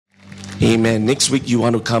Amen. Next week you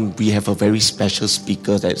want to come, we have a very special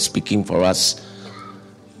speaker that's speaking for us.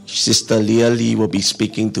 Sister Leah Lee will be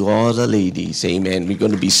speaking to all the ladies. Amen. We're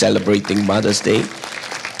going to be celebrating Mother's Day.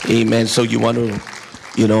 Amen. So you want to,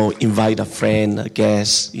 invite a friend, a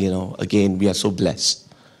guest, again, we are so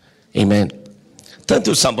blessed. Amen. Turn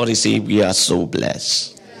to somebody and say, we are so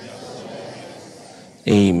blessed.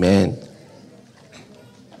 Amen.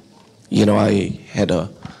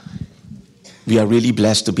 We are really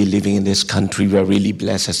blessed to be living in this country. We are really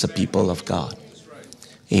blessed as the people of God.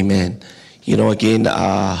 Amen.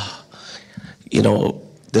 The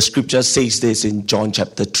scripture says this in John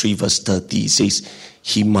chapter 3 verse 30. It says,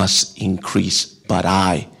 he must increase, but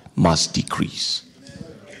I must decrease.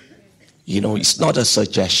 It's not a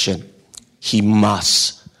suggestion. He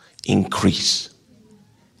must increase,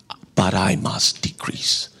 but I must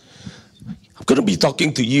decrease. I'm going to be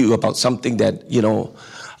talking to you about something that,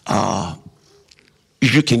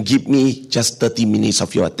 if you can give me just 30 minutes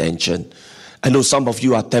of your attention. I know some of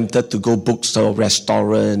you are tempted to go bookstore,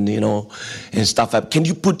 restaurant, and stuff. Can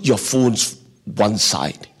you put your phones one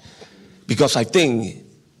side? Because I think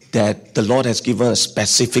that the Lord has given a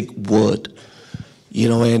specific word,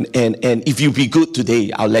 and if you be good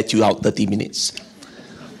today, I'll let you out 30 minutes.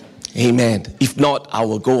 Amen. If not, I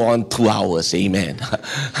will go on 2 hours. Amen.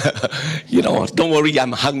 Don't worry,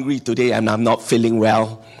 I'm hungry today and I'm not feeling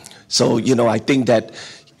well. So, I think that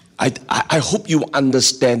I hope you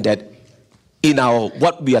understand that in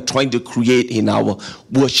what we are trying to create in our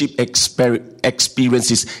worship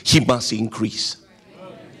experiences, he must increase.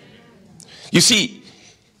 You see,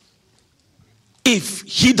 if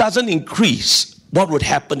he doesn't increase, what would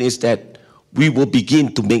happen is that we will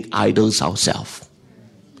begin to make idols ourselves.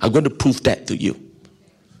 I'm going to prove that to you.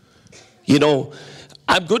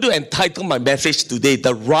 I'm going to entitle my message today,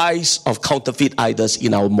 The Rise of Counterfeit Idols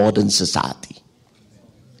in Our Modern Society.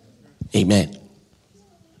 Amen.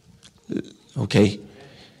 Okay.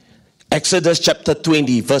 Exodus chapter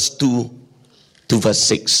 20, verse 2 to verse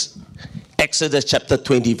 6. Exodus chapter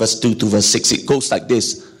 20, verse 2 to verse 6. It goes like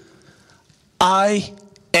this. I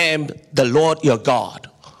am the Lord your God,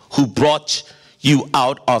 who brought you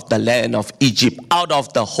out of the land of Egypt, out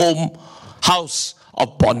of the house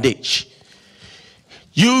of bondage.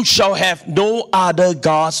 You shall have no other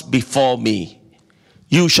gods before me.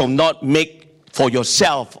 You shall not make for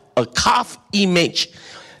yourself a carved image,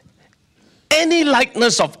 any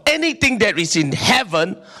likeness of anything that is in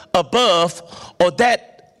heaven above, or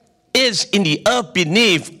that is in the earth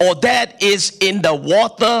beneath, or that is in the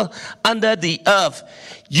water under the earth.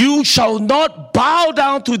 You shall not bow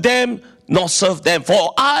down to them nor serve them.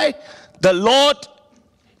 For I, the Lord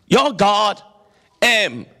your God,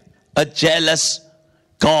 am a jealous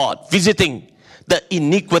God, visiting the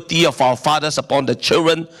iniquity of our fathers upon the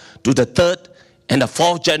children to the third and the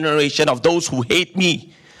fourth generation of those who hate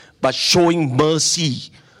me, but showing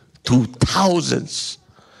mercy to thousands,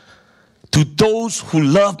 to those who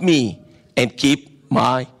love me and keep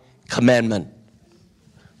my commandment.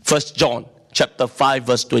 1 John chapter 5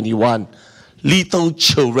 verse 21. Little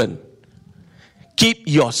children, keep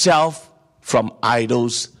yourself from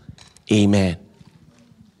idols. Amen.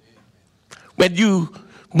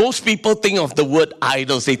 Most people think of the word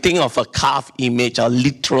idols, they think of a carved image, a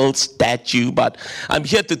literal statue. But I'm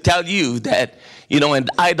here to tell you that, an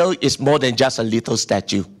idol is more than just a little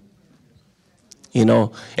statue.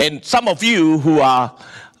 And some of you who are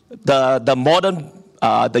the modern,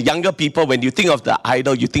 the younger people, when you think of the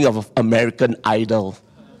idol, you think of American Idol.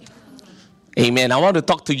 Amen. I want to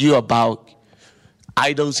talk to you about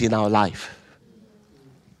idols in our life.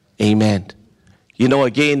 Amen.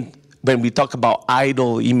 Again, when we talk about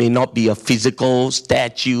idol, it may not be a physical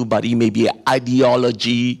statue, but it may be an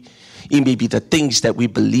ideology. It may be the things that we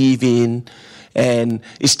believe in. And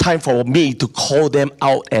it's time for me to call them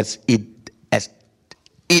out as it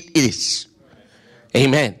is.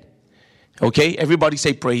 Amen. Okay, everybody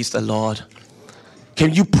say praise the Lord.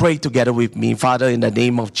 Can you pray together with me? Father, in the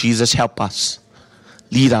name of Jesus, help us.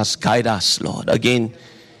 Lead us, guide us, Lord. Again,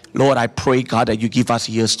 Lord, I pray, God, that you give us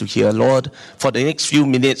ears to hear. Lord, for the next few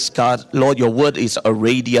minutes, God, Lord, your word is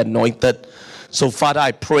already anointed. So, Father,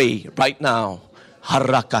 I pray right now.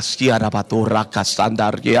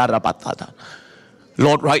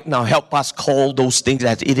 Lord, right now, help us call those things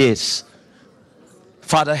as it is.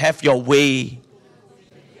 Father, have your way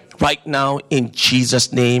right now in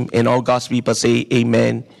Jesus' name. And all God's people say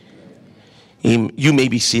amen. You may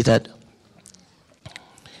be seated.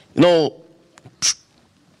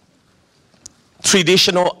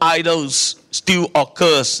 Traditional idols still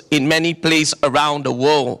occurs in many places around the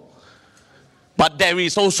world. But there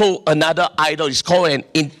is also another idol. It's called an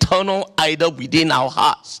internal idol within our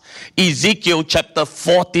hearts. Ezekiel chapter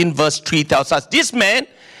 14 verse 3 tells us, this man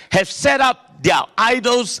have set up their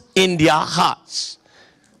idols in their hearts.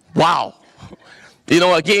 Wow.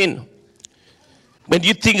 Again, when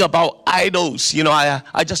you think about idols,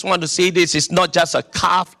 I just want to say this. It's not just a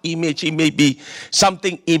carved image. It may be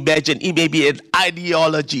something imagined. It may be an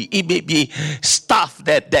ideology. It may be stuff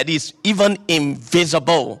that is even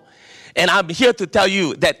invisible. And I'm here to tell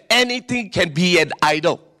you that anything can be an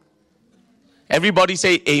idol. Everybody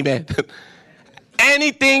say amen.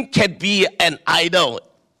 Anything can be an idol.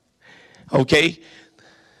 Okay?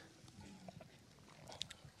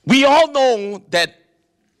 We all know that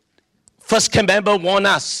First Commandment warns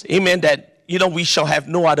us, amen, that, we shall have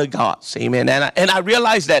no other gods, amen. And I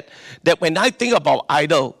realize that when I think about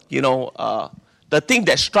idol, the thing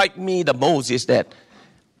that strikes me the most is that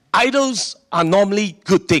idols are normally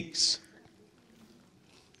good things.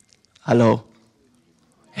 Hello?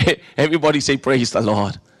 Everybody say praise the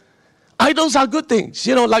Lord. Idols are good things.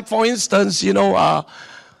 Like for instance, I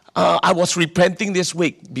was repenting this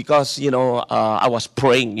week because, I was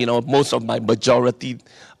praying, most of my majority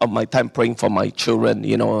of my time praying for my children.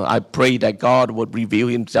 I pray that God would reveal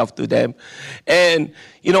himself to them. And,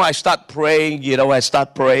 I start praying, and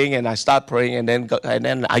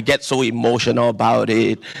then I get so emotional about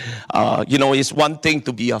it. It's one thing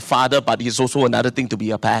to be a father, but it's also another thing to be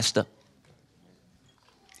a pastor.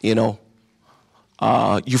 You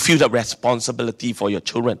feel the responsibility for your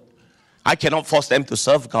children. I cannot force them to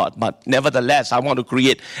serve God, but nevertheless, I want to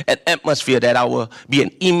create an atmosphere that I will be an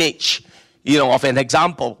image, of an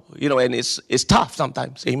example, and it's tough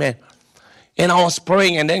sometimes, amen. And I was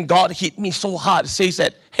praying, and then God hit me so hard. It says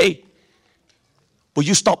that, hey, will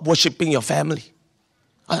you stop worshiping your family?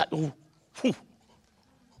 I'm like, oh, whew.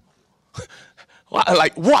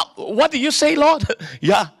 Like, what? What do you say, Lord?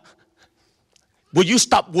 Yeah. Will you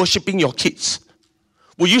stop worshiping your kids?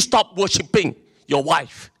 Will you stop worshiping your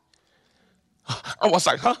wife? I was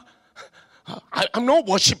like, huh? I'm not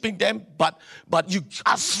worshiping them, but you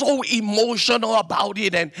are so emotional about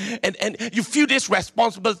it, and you feel this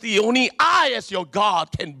responsibility. Only I, as your God,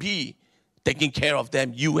 can be taking care of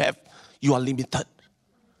them. You are limited.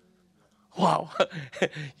 Wow.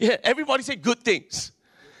 Yeah, everybody say good things.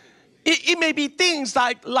 It may be things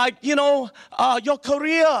like your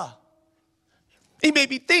career. It may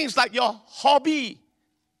be things like your hobby.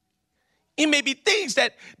 It may be things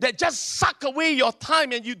that just suck away your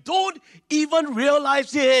time and you don't even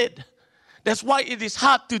realize it. That's why it is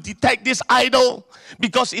hard to detect this idol,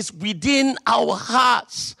 because it's within our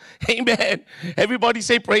hearts. Amen. Everybody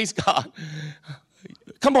say praise God.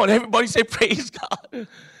 Come on, everybody say praise God.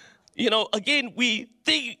 Again, we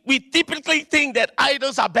typically think that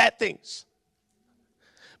idols are bad things.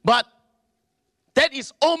 But that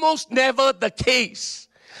is almost never the case.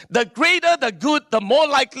 The greater the good, the more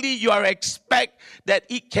likely you are expect that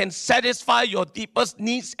it can satisfy your deepest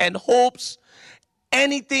needs and hopes.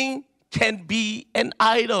 Anything can be an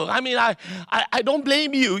idol. I mean, I don't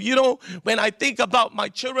blame you. When I think about my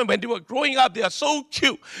children, when they were growing up, they are so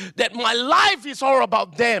cute that my life is all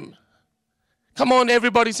about them. Come on,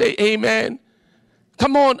 everybody say amen.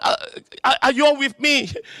 Come on, are you all with me?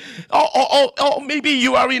 Or maybe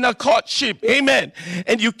you are in a courtship, amen,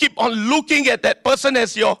 and you keep on looking at that person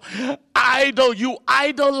as your idol. You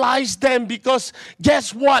idolize them because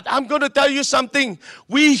guess what? I'm going to tell you something.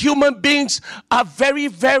 We human beings are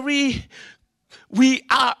we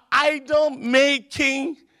are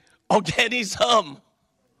idol-making organism.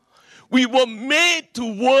 We were made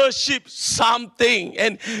to worship something.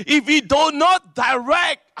 And if we do not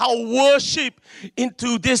direct our worship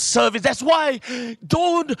into this service, that's why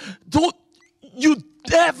don't you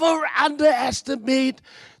ever underestimate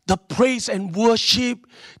the praise and worship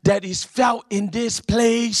that is felt in this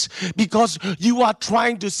place, because you are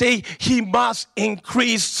trying to say he must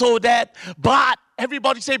increase so that, but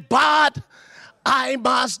everybody say, but I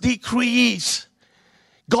must decrease.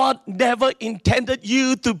 God never intended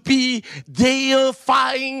you to be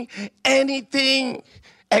deifying anything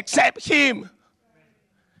except him.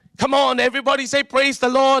 Come on, everybody say praise the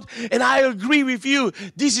Lord. And I agree with you.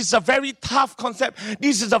 This is a very tough concept.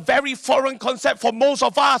 This is a very foreign concept for most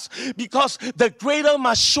of us, because the greater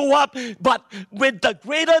must show up. But when the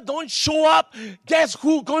greater don't show up, guess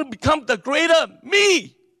who's going to become the greater?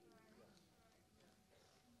 Me.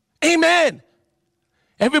 Amen.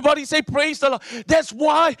 Everybody say praise the Lord. That's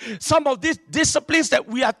why some of these disciplines that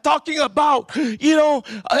we are talking about,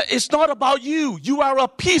 it's not about you. You are a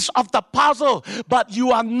piece of the puzzle, but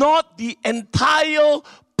you are not the entire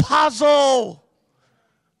puzzle.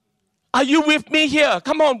 Are you with me here?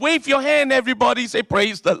 Come on, wave your hand, everybody. Say,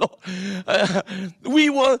 praise the Lord. We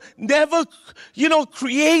were never,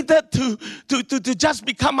 created to just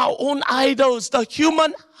become our own idols. The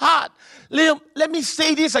human heart. Let me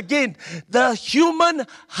say this again. The human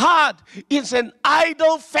heart is an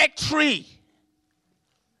idol factory.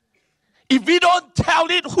 If we don't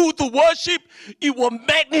tell it who to worship, it will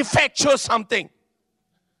manufacture something.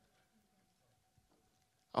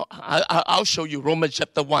 I'll show you Romans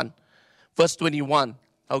chapter 1. Verse 21,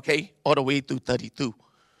 okay, all the way to 32.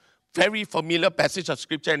 Very familiar passage of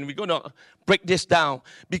scripture, and we're going to break this down.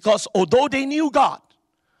 Because although they knew God,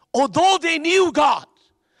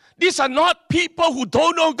 these are not people who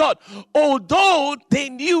don't know God. Although they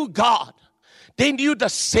knew God, they knew the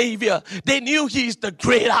Savior. They knew He is the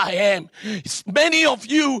great I am. Many of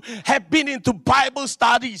you have been into Bible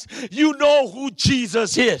studies. You know who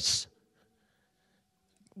Jesus is.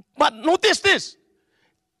 But notice this.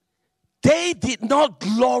 They did not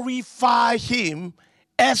glorify Him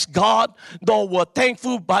as God, nor were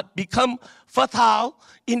thankful, but become fertile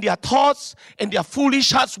in their thoughts, and their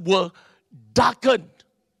foolish hearts were darkened.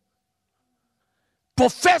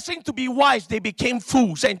 Professing to be wise, they became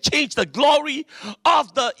fools and changed the glory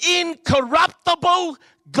of the incorruptible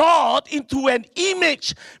God into an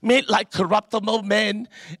image made like corruptible men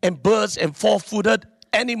and birds and four-footed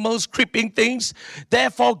animals, creeping things.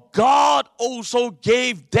 Therefore, God also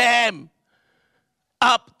gave them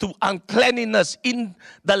up to uncleanness in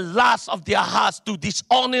the lust of their hearts, to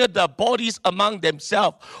dishonor their bodies among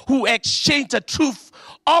themselves, who exchanged the truth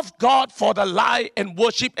of God for the lie, and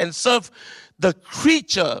worship and serve the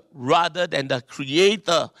creature rather than the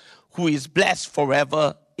Creator, who is blessed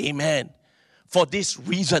forever. Amen. For this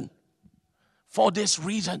reason,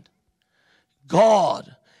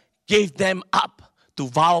 God gave them up to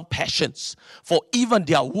vile passions. For even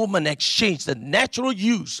their woman exchanged the natural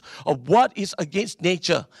use of what is against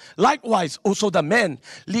nature. Likewise, also the men,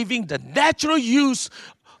 leaving the natural use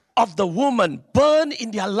of the woman, burn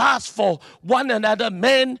in their lust for one another,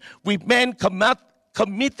 men with men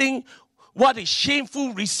committing what is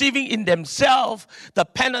shameful, receiving in themselves the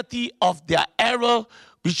penalty of their error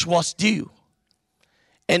which was due.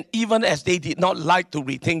 And even as they did not like to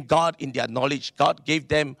retain God in their knowledge, God gave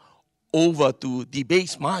them over to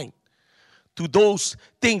debased mind, to those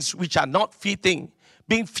things which are not fitting,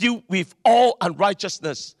 being filled with all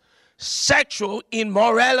unrighteousness, sexual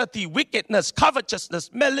immorality, wickedness, covetousness,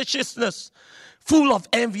 maliciousness, full of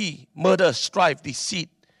envy, murder, strife, deceit,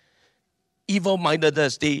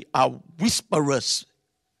 evil-mindedness. They are whisperers,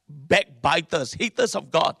 backbiters, haters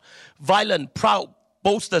of God, violent, proud,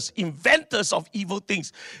 boasters, inventors of evil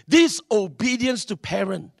things, disobedience to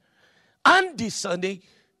parents, undiscerning,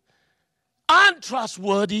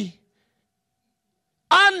 untrustworthy,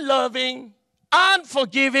 unloving,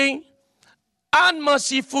 unforgiving,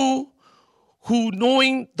 unmerciful, who,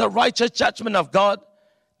 knowing the righteous judgment of God,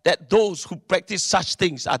 that those who practice such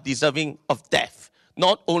things are deserving of death,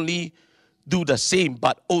 not only do the same,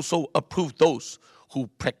 but also approve those who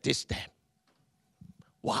practice them.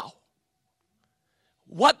 Wow.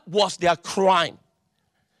 What was their crime?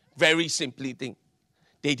 Very simply,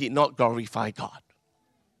 they did not glorify God.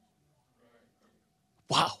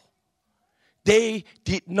 Wow. They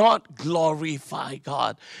did not glorify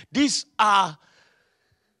God. These are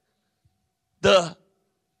the,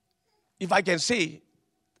 if I can say,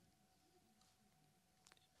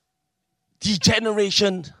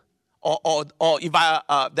 degeneration, or if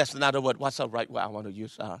I, that's another word, what's the right word I want to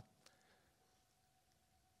use?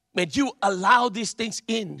 When you allow these things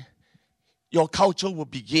in, your culture will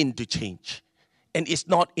begin to change. And it's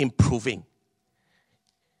not improving.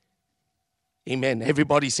 Amen.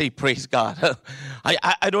 Everybody say praise God.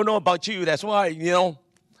 I don't know about you. That's why,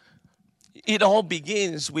 it all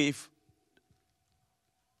begins with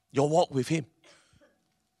your walk with Him.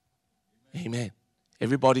 Amen.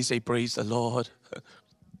 Everybody say praise the Lord.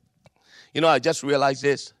 I just realized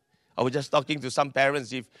this. I was just talking to some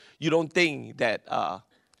parents. If you don't think that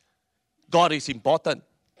God is important,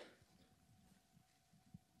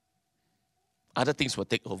 other things will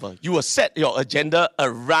take over. You will set your agenda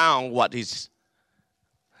around what is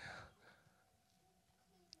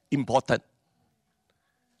important.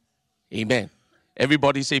 Amen.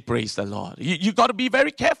 Everybody say praise the Lord. You got to be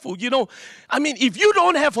very careful. If you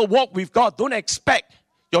don't have a walk with God, don't expect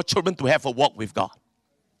your children to have a walk with God.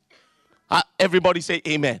 Everybody say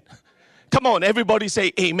amen. Come on, everybody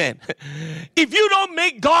say amen. If you don't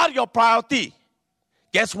make God your priority,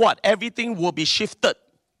 guess what? Everything will be shifted.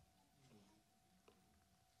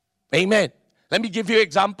 Amen. Let me give you an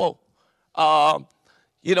example. I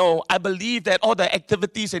believe that all the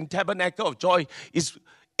activities in Tabernacle of Joy is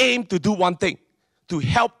aim to do one thing, to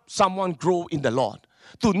help someone grow in the Lord.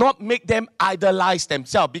 To not make them idolize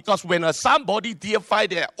themselves. Because when somebody deify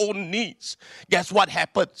their own needs, guess what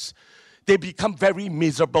happens? They become very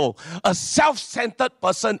miserable. A self-centered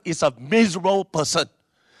person is a miserable person.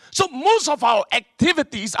 So most of our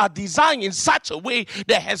activities are designed in such a way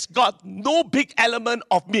that has got no big element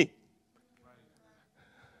of me.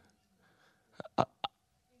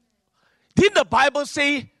 Didn't the Bible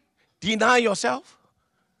say, deny yourself?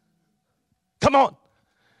 Come on.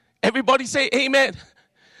 Everybody say amen.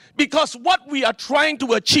 Because what we are trying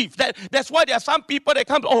to achieve, that's why there are some people that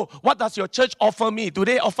come, oh, what does your church offer me? Do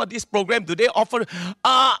they offer this program? Do they offer,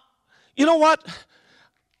 you know what?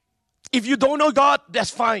 If you don't know God,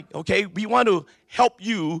 that's fine, okay? We want to help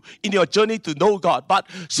you in your journey to know God. But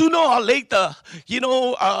sooner or later,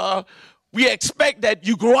 we expect that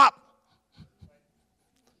you grow up.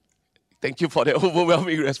 Thank you for the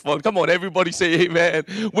overwhelming response. Come on, everybody say amen.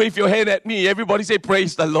 Wave your hand at me. Everybody say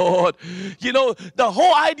praise the Lord. You know, the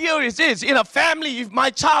whole idea is this. In a family, if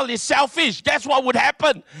my child is selfish, guess what would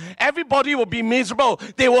happen? Everybody will be miserable.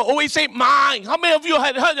 They will always say, mine. How many of you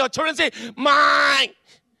have heard your children say, mine?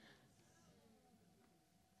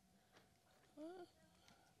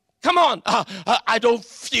 Come on, I don't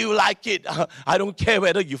feel like it. I don't care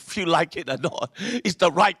whether you feel like it or not. It's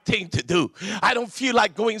the right thing to do. I don't feel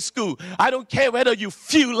like going to school. I don't care whether you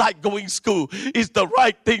feel like going to school. It's the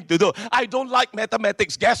right thing to do. I don't like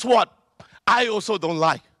mathematics. Guess what? I also don't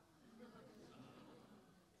like.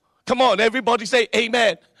 Come on, everybody say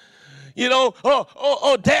amen. You know,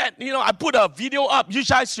 Dad, I put a video up. You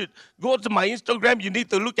guys should go to my Instagram. You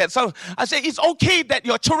need to look at some. I say, it's okay that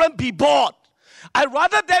your children be bored. I'd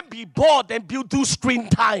rather them be bored than do screen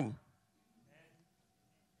time.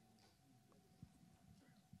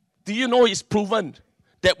 Do you know it's proven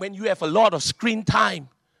that when you have a lot of screen time,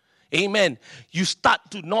 amen, you start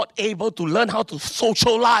to not able to learn how to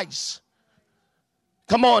socialize.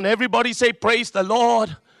 Come on, everybody say praise the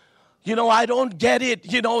Lord. I don't get it.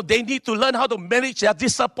 They need to learn how to manage their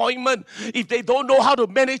disappointment. If they don't know how to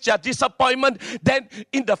manage their disappointment, then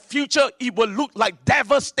in the future, it will look like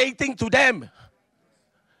devastating to them.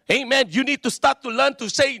 Amen. You need to start to learn to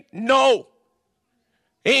say no.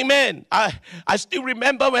 Amen. I still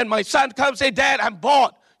remember when my son comes and say, Dad, I'm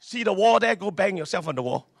bored. See the wall there? Go bang yourself on the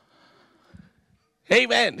wall.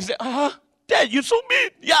 Amen. He said, Dad, you're so mean.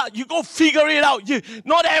 Yeah, you go figure it out.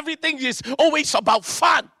 Not everything is always about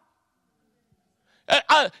fun.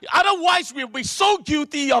 Otherwise, we'll be so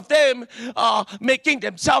guilty of them making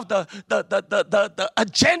themselves the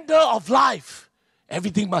agenda of life.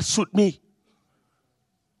 Everything must suit me.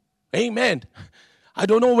 Amen. I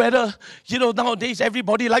don't know whether, nowadays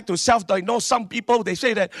everybody like to self-diagnose. Some people, they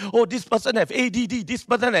say that, oh, this person have ADD, this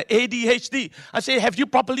person have ADHD. I say, have you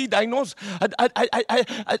properly diagnosed?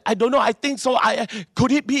 I don't know. I think so.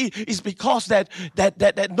 Could it be it's because that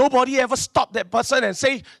nobody ever stopped that person and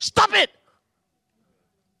say, stop it.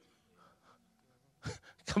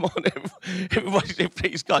 Come on, everybody say,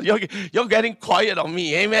 praise God. You're getting quiet on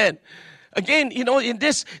me. Amen. Again, in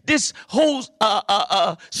this whole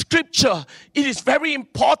scripture, it is very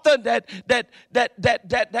important that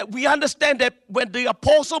we understand that when the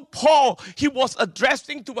Apostle Paul, he was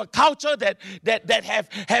addressing to a culture that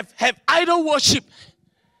have idol worship.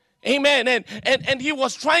 Amen. And he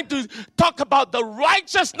was trying to talk about the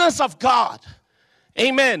righteousness of God.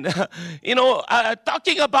 Amen.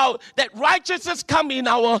 Talking about that righteousness come in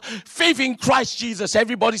our faith in Christ Jesus.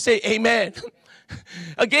 Everybody say amen.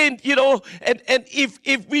 Again, and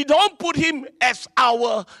if we don't put him as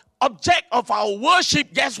our object of our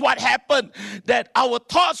worship, guess what happened? That our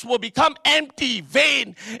thoughts will become empty,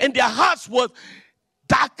 vain, and their hearts will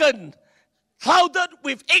darken, clouded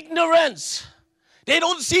with ignorance. They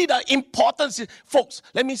don't see the importance. Folks,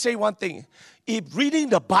 let me say one thing. If reading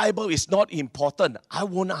the Bible is not important, I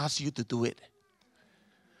won't ask you to do it.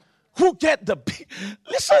 Who get the...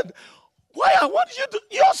 Listen, why I want you to...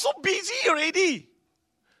 You're so busy already.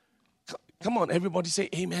 Come on, everybody say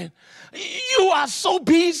amen. You are so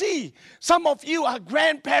busy. Some of you are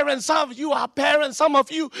grandparents. Some of you are parents. Some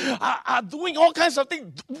of you are doing all kinds of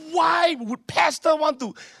things. Why would pastor want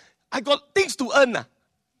to... I got things to earn.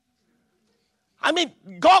 I mean,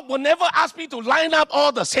 God will never ask me to line up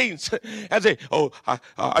all the saints and say, oh,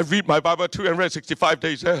 I read my Bible 365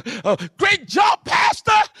 days. Great job,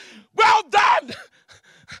 pastor. Well done.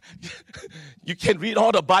 You can read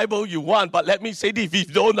all the Bible you want, but let me say this, if you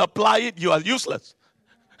don't apply it, you are useless.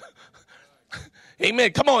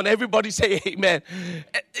 Amen. Come on, everybody say amen.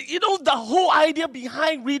 The whole idea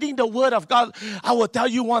behind reading the Word of God, I will tell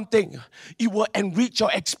you one thing. It will enrich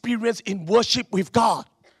your experience in worship with God.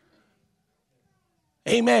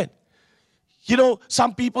 Amen. You know,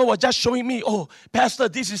 some people were just showing me, oh, Pastor,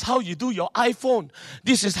 this is how you do your iPhone.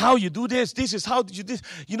 This is how you do this. This is how you do this.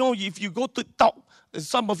 You know, if you go to TikTok,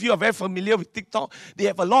 some of you are very familiar with TikTok, they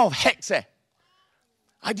have a lot of hacks.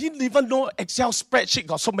 I didn't even know Excel spreadsheet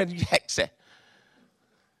got so many hacks.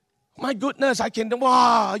 My goodness, I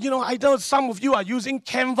know some of you are using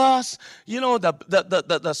Canvas,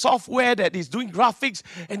 the software that is doing graphics,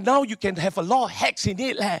 and now you can have a lot of hacks in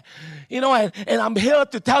it. And I'm here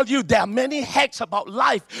to tell you there are many hacks about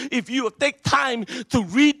life if you take time to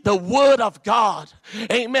read the Word of God.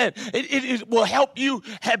 Amen. It will help you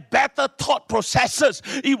have better thought processes.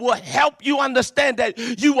 It will help you understand that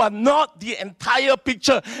you are not the entire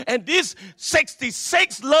picture. And these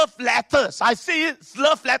 66 love letters, I see it,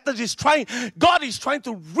 love letters God is trying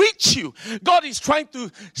to reach you. God is trying to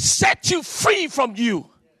set you free from you.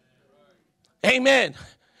 Amen.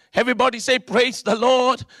 Everybody say, praise the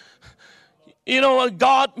Lord.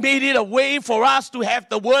 God made it a way for us to have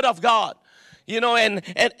the Word of God.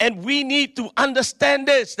 And we need to understand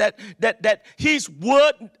this, that His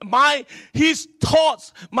Word, His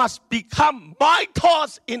thoughts must become my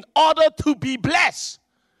thoughts in order to be blessed.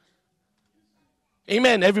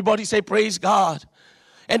 Amen. Everybody say, praise God.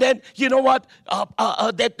 And then, you know what?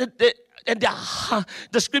 The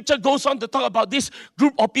scripture goes on to talk about this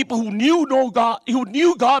group of people who knew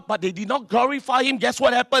God, but they did not glorify Him. Guess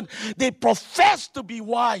what happened? They professed to be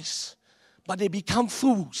wise, but they become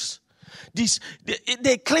fools.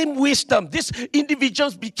 They claim wisdom. These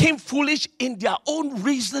individuals became foolish in their own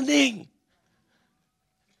reasoning.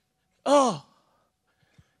 Oh,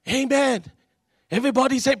 amen.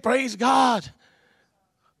 Everybody say, praise God.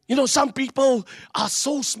 Some people are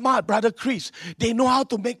so smart, Brother Chris. They know how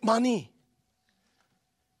to make money.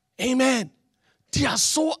 Amen. They are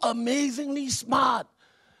so amazingly smart.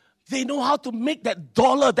 They know how to make that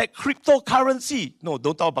dollar, that cryptocurrency. No,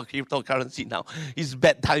 don't talk about cryptocurrency now. It's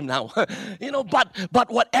bad time now.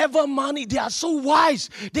 But whatever money, they are so wise.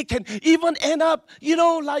 They can even end up,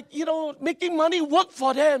 making money work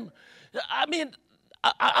for them. I mean,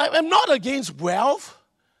 I'm not against wealth.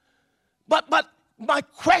 But my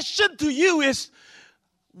question to you is,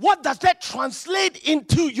 what does that translate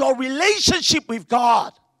into your relationship with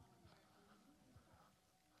God?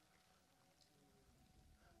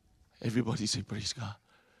 Everybody say, praise God.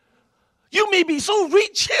 You may be so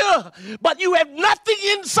rich here, but you have nothing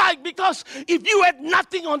inside, because if you have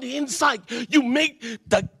nothing on the inside, you make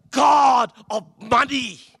the God of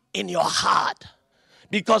money in your heart.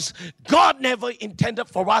 Because God never intended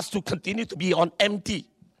for us to continue to be on empty.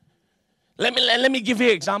 Let me give you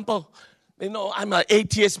an example. I'm an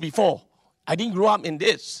atheist before. I didn't grow up in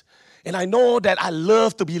this. And I know that I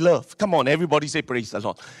love to be loved. Come on, everybody say praise the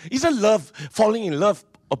Lord. Isn't love, falling in love,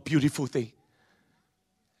 a beautiful thing?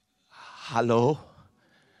 Hello?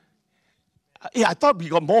 Yeah, I thought we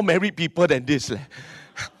got more married people than this.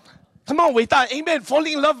 Come on, wait up. Amen.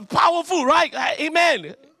 Falling in love, powerful, right?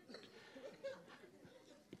 Amen.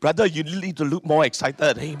 Brother, you need to look more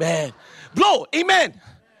excited. Amen. Blow. Amen.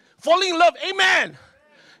 Falling in love, amen.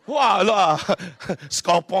 Wow,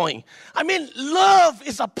 score point. I mean, love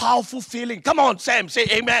is a powerful feeling. Come on, Sam, say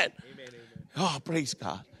amen. Amen. Oh, praise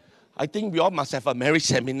God. I think we all must have a marriage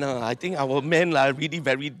seminar. I think our men are really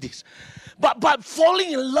very this. But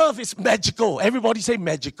falling in love is magical. Everybody say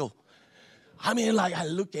magical. I mean, I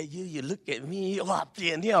look at you, you look at me.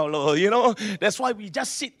 That's why we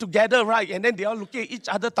just sit together, right? And then they all look at each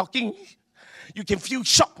other talking. You can feel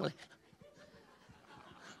shocked.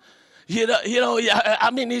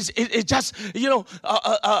 I mean, it's just,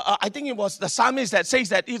 I think it was the psalmist that says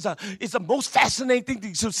that it's the most fascinating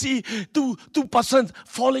thing to see two persons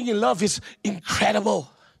falling in love is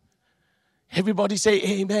incredible. Everybody say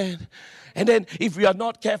amen. And then if we are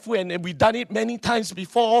not careful, and we've done it many times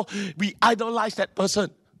before, we idolize that person.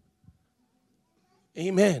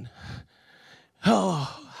 Amen.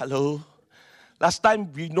 Oh, hello. Last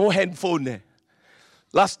time we no handphone.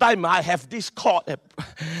 Last time I have this cord.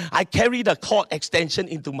 I carried a cord extension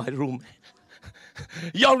into my room.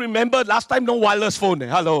 Y'all remember last time no wireless phone?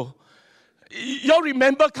 Hello. Y'all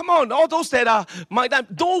remember? Come on, all those that are my time.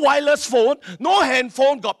 No wireless phone, no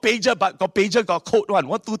handphone, got pager, but got pager, got code 1.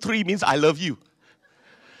 1, 2, 3 means I love you.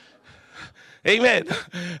 Amen.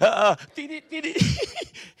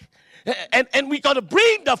 And we got to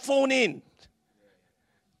bring the phone in.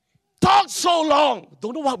 Talk so long.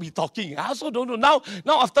 Don't know what we're talking. I also don't know.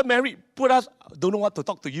 Now after married, don't know what to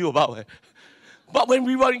talk to you about. But when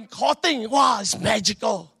we were in courting, wow, it's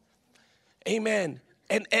magical. Amen.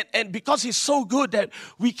 And because He's so good that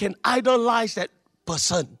we can idolize that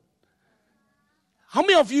person. How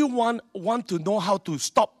many of you want to know how to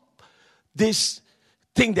stop this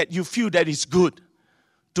thing that you feel that is good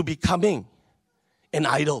to becoming an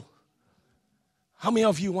idol. How many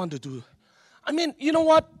of you want to do? I mean, you know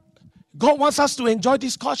what? God wants us to enjoy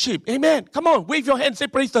this courtship. Amen. Come on, wave your hand, say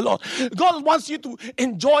praise the Lord. God wants you to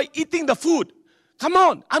enjoy eating the food. Come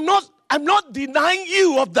on. I'm not denying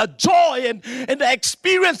you of the joy and the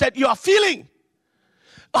experience that you are feeling.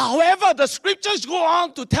 However, the scriptures go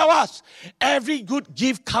on to tell us every good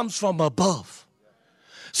gift comes from above.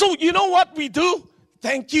 So you know what we do?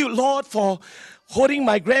 Thank you, Lord, for holding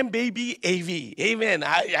my grandbaby, AV. Amen.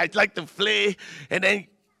 I'd like to play, and then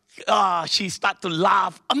she start to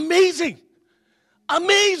laugh. Amazing.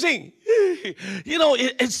 You know,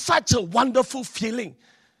 it's such a wonderful feeling.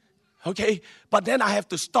 Okay? But then I have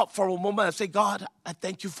to stop for a moment and say, God, I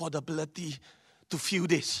thank you for the ability to feel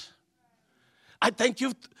this. I thank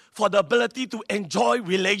you for the ability to enjoy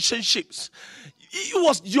relationships. It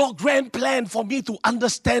was your grand plan for me to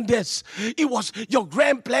understand this. It was your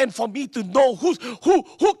grand plan for me to know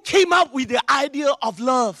who came up with the idea of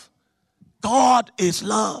love. God is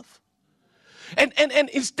love. And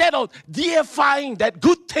instead of deifying that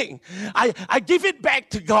good thing, I give it back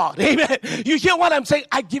to God. Amen. You hear what I'm saying?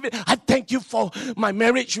 I thank you for my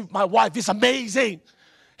marriage with my wife. It's amazing.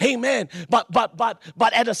 Amen. But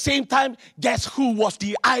at the same time, guess who was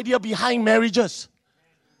the idea behind marriages?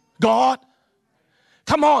 God.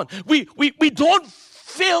 Come on. We don't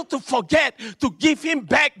fail to forget to give him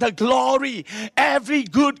back the glory. Every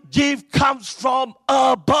good gift comes from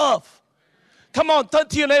above. Come on, turn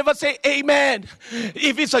to your neighbor, say amen.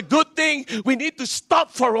 If it's a good thing, we need to stop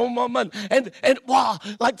for a moment. And wow,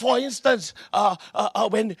 like for instance,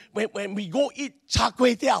 when we go eat char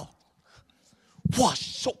kway teow. Wow,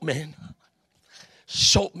 soap man.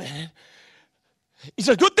 It's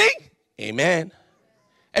a good thing? Amen.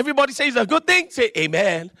 Everybody say it's a good thing? Say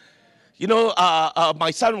amen. You know,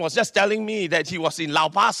 my son was just telling me that he was in Lau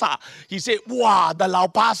Pa Sat. He said, wow, the Lau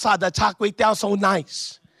Pa Sat, the char kway teow so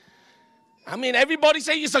nice. I mean, everybody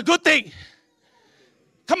say it's a good thing.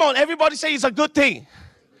 Come on, everybody say it's a good thing.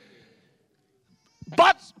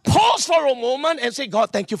 But pause for a moment and say,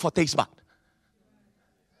 God, thank you for taste bud.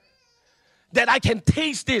 That I can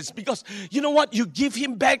taste this, because you know what? You give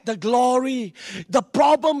him back the glory. The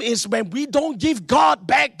problem is when we don't give God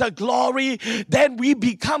back the glory, then we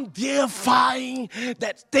become deifying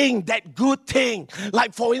that thing, that good thing.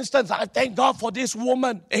 Like for instance, I thank God for this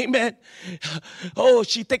woman. Amen. Oh,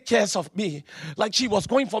 she take care of me. Like she was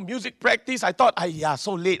going for music practice. I thought,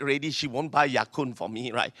 so late already, she won't buy Ya-Kun for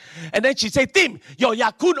me, right? And then she said, Tim, your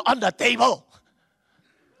Ya-Kun on the table.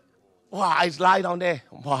 Wow, I lie down there.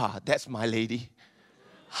 Wow, that's my lady.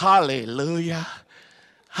 Hallelujah.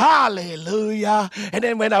 Hallelujah. And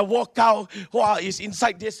then when I walk out, wow, it's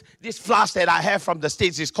inside this flask that I have from the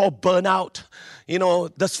States. It's called Burnout. You know,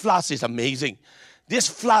 this flask is amazing. This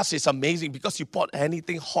flask is amazing because you put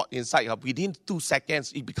anything hot inside. Within 2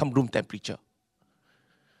 seconds, it becomes room temperature.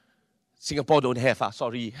 Singapore don't have,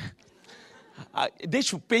 sorry. They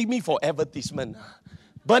should pay me for advertisement.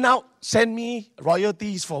 Burnout, send me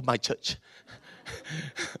royalties for my church.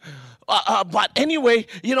 But anyway,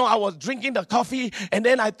 you know, I was drinking the coffee, and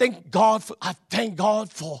then I thank God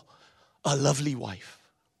for a lovely wife.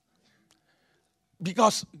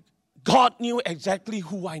 Because God knew exactly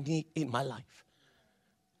who I need in my life.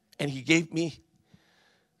 And he gave me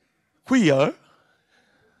queer.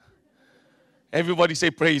 Everybody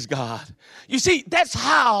say praise God. You see, that's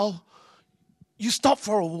how you stop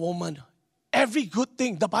for a woman. Every good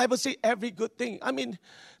thing. The Bible says every good thing. I mean,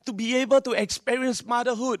 to be able to experience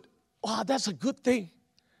motherhood. Wow, that's a good thing.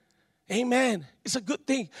 Amen. It's a good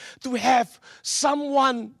thing to have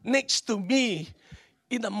someone next to me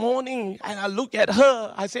in the morning and I look at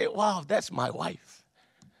her. I say, wow, that's my wife.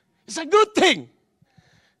 It's a good thing.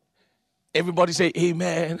 Everybody say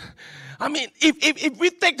amen. I mean, if we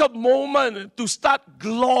take a moment to start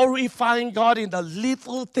glorifying God in the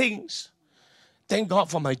little things. Thank God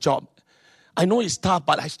for my job. I know it's tough,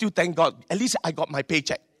 but I still thank God. At least I got my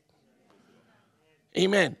paycheck.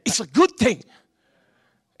 Amen. It's a good thing.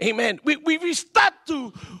 Amen. We start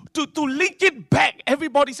to link it back.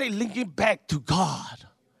 Everybody say link it back to God.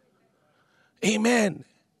 Amen.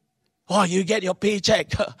 Oh, you get your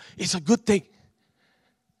paycheck. It's a good thing.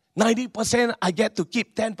 90% I get to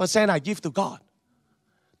keep, 10% I give to God.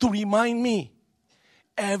 To remind me,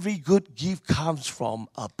 every good gift comes from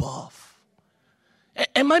above.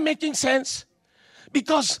 Am I making sense?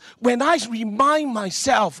 Because when I remind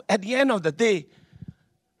myself at the end of the day,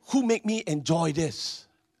 who make me enjoy this?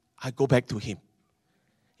 I go back to him.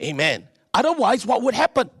 Amen. Otherwise, what would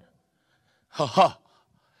happen?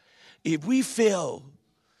 If we fail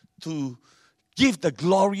to give the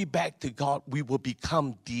glory back to God, we will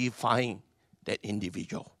become deifying that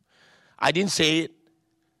individual. I didn't say it.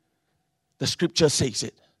 The scripture says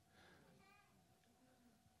it.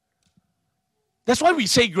 That's why we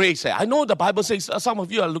say grace. I know the Bible says, some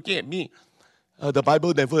of you are looking at me. The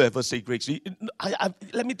Bible never ever say grace.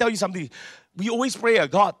 Let me tell you something. We always pray,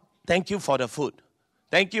 God, thank you for the food.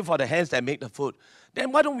 Thank you for the hands that make the food.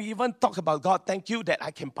 Then why don't we even talk about, God, thank you that I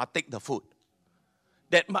can partake the food.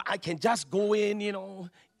 That I can just go in,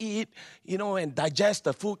 eat, and digest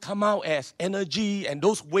the food, come out as energy, and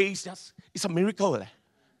those ways, it's a miracle.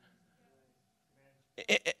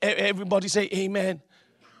 Everybody say amen.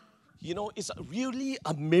 It's really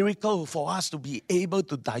a miracle for us to be able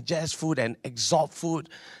to digest food and absorb food,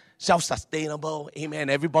 self-sustainable. Amen.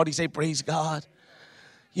 Everybody say praise God.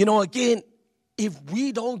 Again, if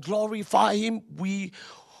we don't glorify Him, we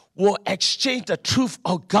will exchange the truth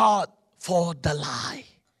of God for the lie.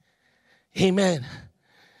 Amen.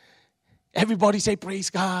 Everybody say praise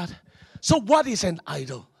God. So what is an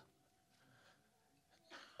idol?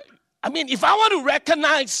 If I want to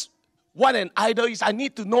recognize what an idol is, I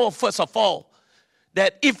need to know, first of all,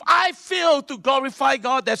 that if I fail to glorify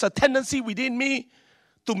God, there's a tendency within me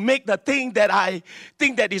to make the thing that I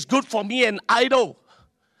think that is good for me an idol.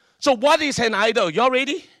 So what is an idol? You all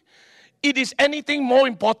ready? It is anything more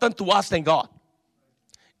important to us than God.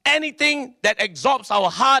 Anything that absorbs our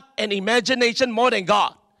heart and imagination more than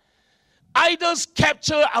God. Idols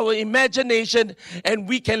capture our imagination, and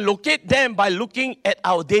we can locate them by looking at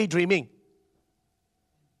our daydreaming.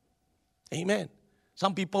 Amen.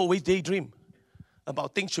 Some people always daydream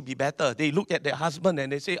about things should be better. They look at their husband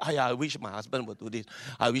and they say, I wish my husband would do this.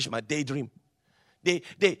 I wish my daydream. They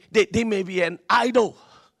may be an idol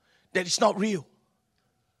that is not real.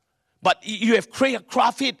 But you have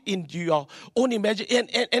crafted into your own imagination.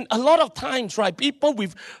 And a lot of times, right, people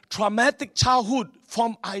with traumatic childhood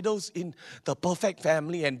form idols in the perfect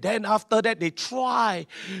family. And then after that, they try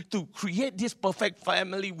to create this perfect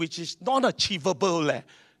family, which is not achievable.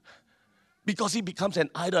 Because it becomes an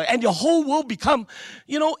idol. And your whole world become,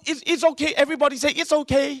 it's okay. Everybody say, it's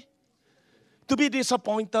okay to be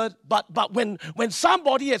disappointed. But when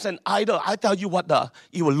somebody has an idol, I tell you what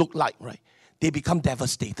it will look like, right? They become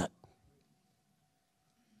devastated.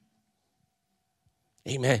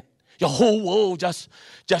 Amen. Your whole world just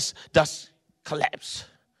collapse.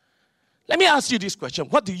 Let me ask you this question.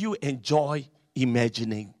 What do you enjoy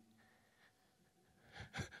imagining?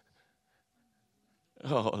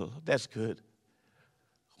 Oh, that's good.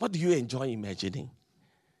 What do you enjoy imagining?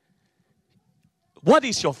 What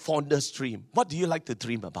is your fondest dream? What do you like to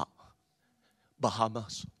dream about?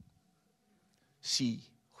 Bahamas. Sea.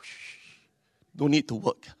 No need to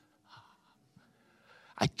work.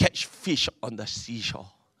 I catch fish on the seashore.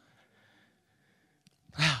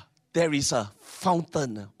 There is a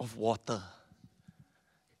fountain of water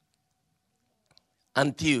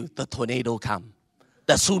until the tornado come,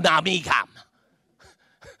 the tsunami come.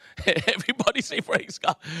 Everybody say praise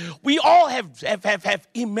God. We all have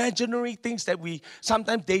imaginary things that we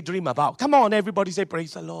sometimes daydream about. Come on, everybody say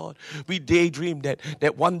praise the Lord. We daydream that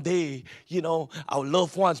one day, our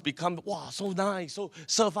loved ones become, wow, so nice, so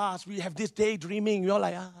serve us. We have this daydreaming. You're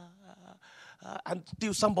like,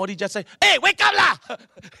 until somebody just say, hey, wake up lah.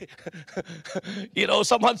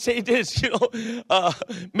 Someone say this,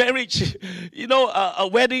 marriage, a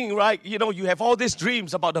wedding, right? You have all these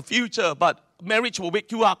dreams about the future, but marriage will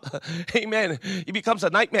wake you up. Amen. It becomes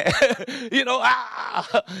a nightmare.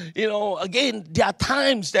 Again, there are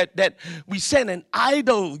times that we send an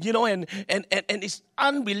idol, and it's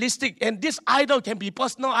unrealistic. And this idol can be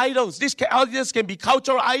personal idols. These idols can be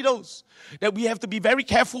cultural idols that we have to be very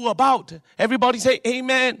careful about. Everybody say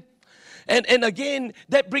amen. And again,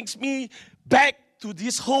 that brings me back to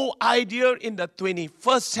this whole idea in the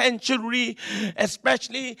 21st century,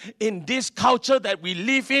 especially in this culture that we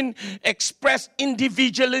live in. Express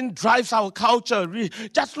individualism drives our culture.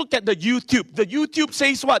 Just look at the YouTube. The YouTube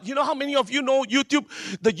says what? You know how many of you know YouTube?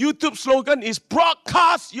 The YouTube slogan is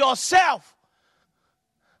broadcast yourself.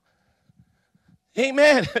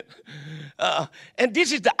 Amen. And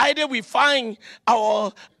this is the idea we find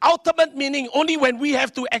our ultimate meaning only when we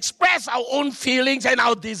have to express our own feelings and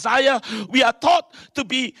our desire. We are taught to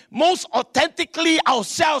be most authentically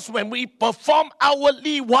ourselves when we perform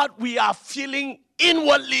outwardly what we are feeling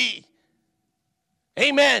inwardly.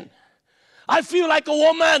 Amen. I feel like a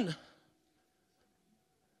woman.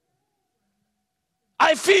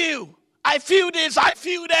 I feel this, I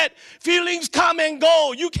feel that. Feelings come and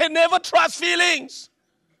go. You can never trust feelings.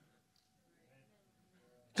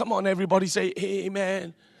 Come on, everybody say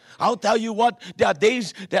amen. I'll tell you what, there are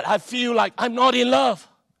days that I feel like I'm not in love.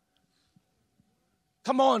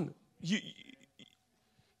 Come on.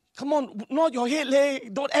 Come on, nod your head, lay.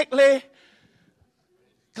 Don't act, lay.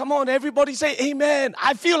 Come on, everybody say amen.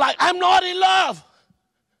 I feel like I'm not in love.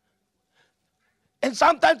 And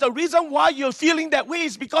sometimes the reason why you're feeling that way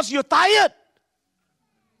is because you're tired.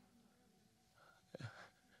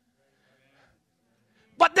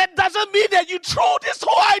 But that doesn't mean that you throw this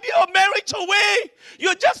whole idea of marriage away.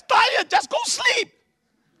 You're just tired. Just go sleep.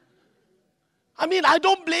 I mean, I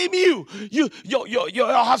don't blame you.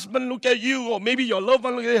 Your husband look at you, or maybe your loved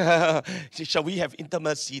one look at you. Shall we have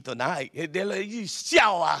intimacy tonight? They're like, you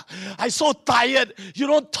siao ah. I'm so tired. You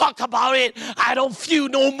don't talk about it. I don't feel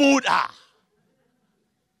no mood ah.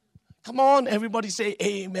 Come on, everybody say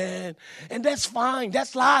amen. And that's fine.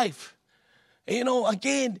 That's life. You know,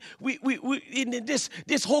 again, we in this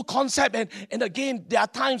whole concept, and again, there are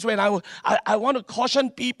times when I want to caution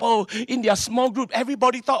people in their small group.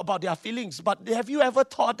 Everybody thought about their feelings, but have you ever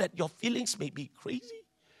thought that your feelings may be crazy?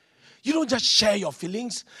 You don't just share your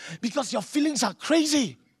feelings because your feelings are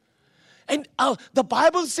crazy. And the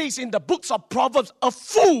Bible says in the books of Proverbs, a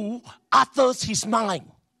fool utters his mind.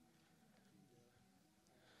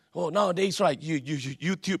 Oh, nowadays, right,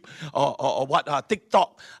 YouTube or what,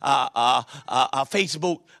 TikTok,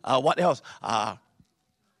 Facebook, what else?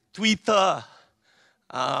 Twitter,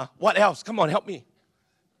 what else? Come on, help me.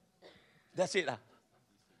 That's it.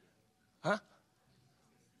 Huh?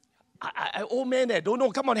 I old man there, don't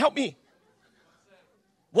know. Come on, help me.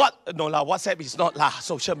 What? No, WhatsApp is not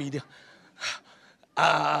social media.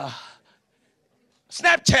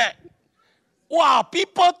 Snapchat. Wow,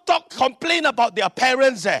 people complain about their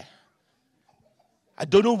parents. I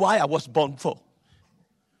don't know why I was born for.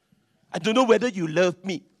 I don't know whether you love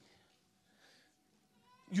me.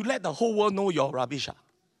 You let the whole world know you're rubbish.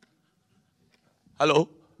 Hello?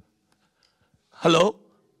 Hello?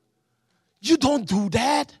 You don't do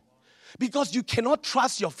that because you cannot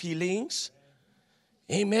trust your feelings.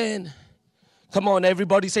 Amen. Come on,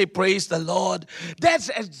 everybody say, praise the Lord. That's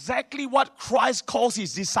exactly what Christ calls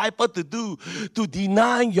his disciple to do, to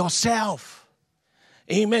deny yourself.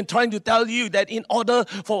 Amen. Trying to tell you that in order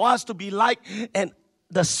for us to be like and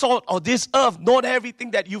the salt of this earth, not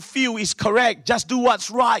everything that you feel is correct. Just do what's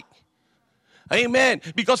right. Amen.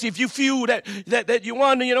 Because if you feel that you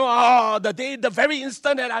want, the very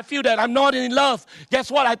instant that I feel that I'm not in love, guess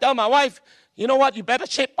what? I tell my wife, you know what? You better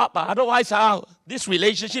shape up. Otherwise, this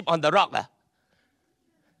relationship on the rock.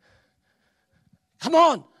 Come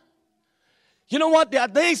on. You know what? There are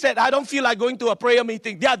days that I don't feel like going to a prayer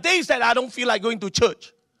meeting. There are days that I don't feel like going to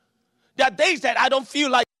church. There are days that I don't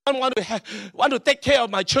feel like I want to take care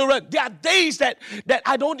of my children. There are days that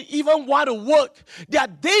I don't even want to work. There are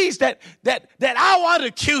days that I want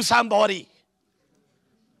to kill somebody.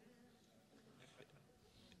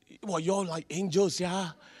 Well, you're like angels, yeah.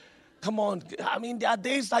 Come on. I mean, there are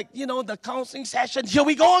days like, the counseling session. Here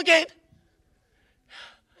we go again.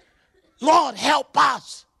 Lord, help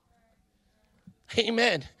us.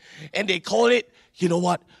 Amen. And they call it, you know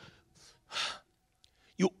what?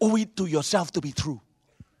 You owe it to yourself to be true.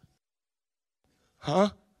 Huh?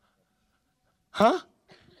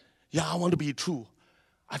 Yeah, I want to be true.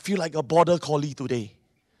 I feel like a border collie today.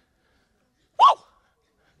 Woo!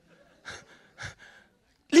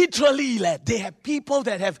 Literally, they have people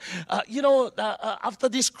that have, after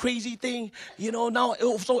this crazy thing, now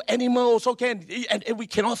also animals also can, and we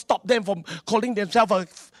cannot stop them from calling themselves a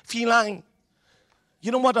feline.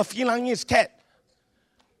 You know what a feline is? Cat.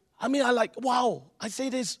 I mean, I like, wow. I say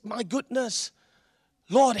this, my goodness.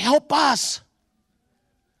 Lord, help us.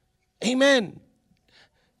 Amen.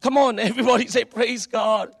 Come on, everybody say praise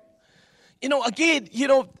God. Again,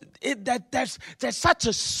 there's such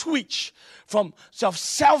a switch from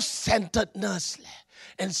self-centeredness.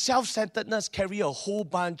 And self-centeredness carry a whole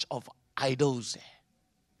bunch of idols.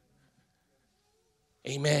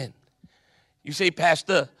 Amen. You say,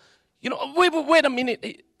 Pastor, wait a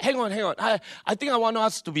minute. Hang on. I think I want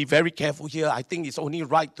us to be very careful here. I think it's only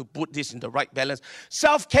right to put this in the right balance.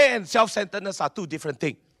 Self-care and self-centeredness are two different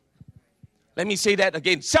things. Let me say that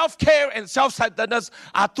again. Self-care and self-centeredness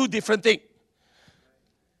are two different things.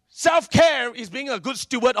 Self-care is being a good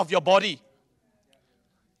steward of your body.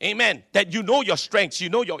 Amen. That you know your strengths, you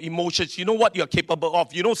know your emotions, you know what you're capable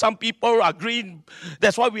of. Some people are green.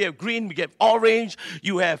 That's why we have green, we have orange,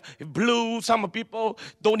 you have blue. Some people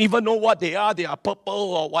don't even know what they are. They are purple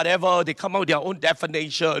or whatever. They come out with their own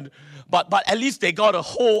definition. But at least they got a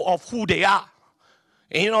hold of who they are.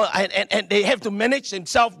 And they have to manage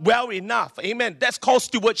themselves well enough. Amen. That's called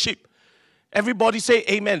stewardship. Everybody say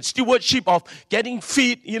amen. Stewardship of getting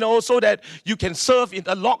fit, so that you can serve in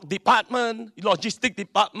the logistic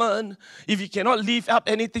department. If you cannot lift up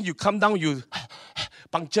anything, you come down, you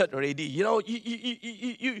punctured already. You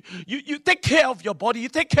take care of your body. You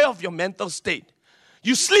take care of your mental state.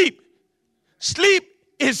 You sleep. Sleep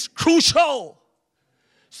is crucial.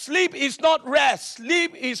 Sleep is not rest.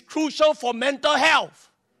 Sleep is crucial for mental health.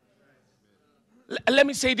 Let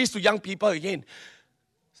me say this to young people again.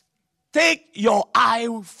 Take your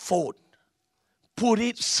iPhone, put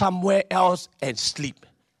it somewhere else and sleep.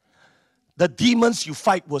 The demons you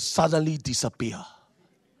fight will suddenly disappear.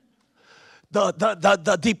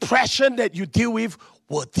 The depression that you deal with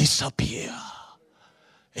will disappear.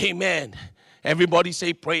 Amen. Everybody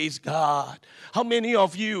say praise God. How many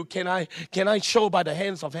of you can I show by the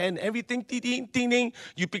hands of hand? Everything ding ding,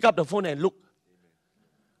 you pick up the phone and look.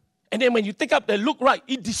 And then when you take up the look right,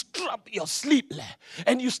 it disrupts your sleep.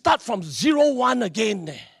 And you start from 0-1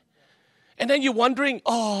 again. And then you're wondering,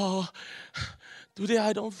 today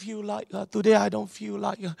I don't feel like,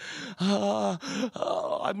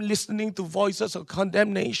 I'm listening to voices of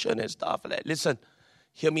condemnation and stuff like that. Listen,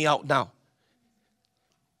 hear me out now.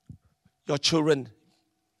 Your children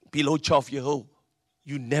below 12 years old,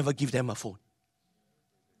 you never give them a phone.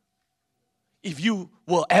 If you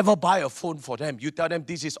will ever buy a phone for them, you tell them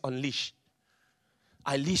this is on leash.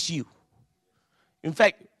 I leash you. In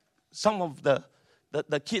fact, some of the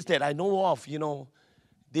kids that I know of,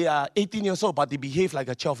 they are 18 years old, but they behave like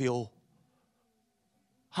a 12-year-old.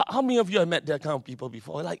 How many of you have met that kind of people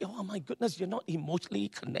before? Like, oh my goodness, you're not emotionally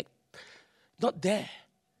connected. Not there.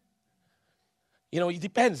 It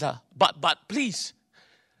depends. But please,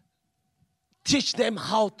 teach them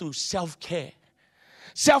how to self-care.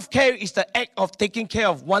 Self-care is the act of taking care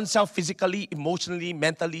of oneself physically, emotionally,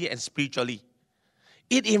 mentally, and spiritually.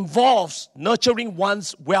 It involves nurturing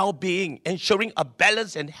one's well-being, ensuring a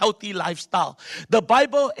balanced and healthy lifestyle. The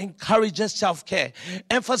Bible encourages self-care,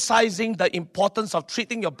 emphasizing the importance of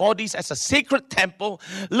treating your bodies as a sacred temple,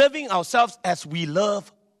 loving ourselves as we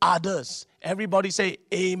love others. Everybody say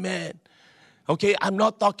amen. Okay, I'm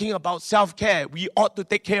not talking about self-care. We ought to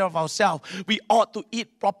take care of ourselves. We ought to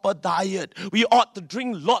eat proper diet. We ought to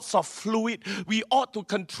drink lots of fluid. We ought to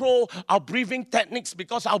control our breathing techniques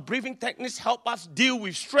because our breathing techniques help us deal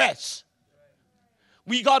with stress.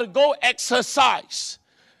 We got to go exercise.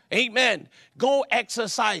 Amen. Go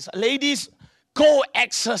exercise. Ladies, go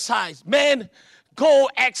exercise. Men, go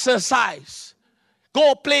exercise.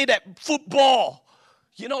 Go play that football.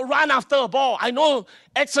 Run after a ball. I know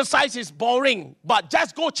exercise is boring, but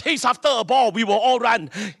just go chase after a ball. We will all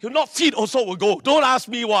run. Your feet also will go. Don't ask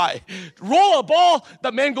me why. Roll a ball,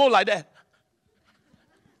 the men go like that.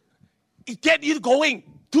 Get you going.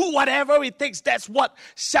 Do whatever it takes. That's what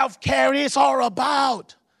self-care is all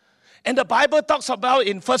about. And the Bible talks about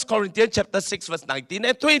in 1 Corinthians chapter 6, verse 19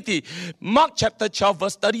 and 20. Mark chapter 12,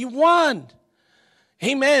 verse 31.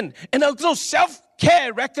 Amen. And also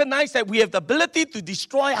self-care recognize that we have the ability to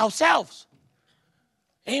destroy ourselves.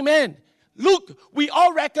 Amen. Look, we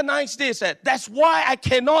all recognize this. That's why I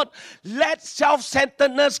cannot let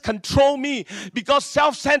self-centeredness control me. Because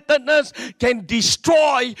self-centeredness can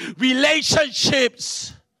destroy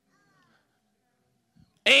relationships.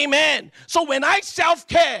 Amen. So when I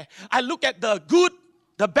self-care, I look at the good,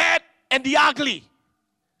 the bad, and the ugly.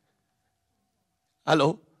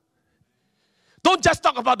 Hello? Don't just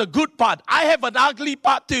talk about the good part. I have an ugly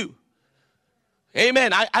part too.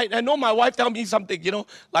 Amen. I know my wife tell me something,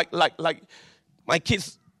 like my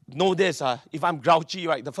kids know this. If I'm grouchy,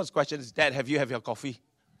 right, the first question is, Dad, have you had your coffee?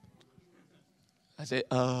 I say,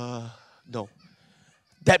 no.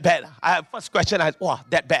 That bad? First question,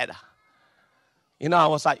 that bad? I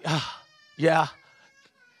was like, yeah.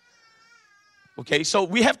 Okay, so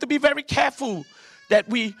we have to be very careful that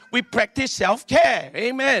we practice self-care.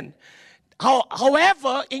 Amen.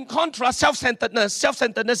 However, in contrast,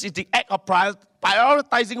 self-centeredness is the act of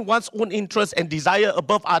prioritizing one's own interests and desire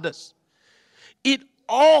above others. It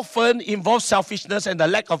often involves selfishness and the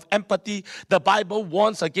lack of empathy. The Bible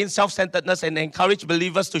warns against self-centeredness and encourages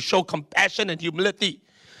believers to show compassion and humility.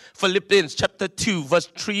 Philippians chapter 2, verse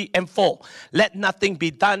 3 and 4. Let nothing be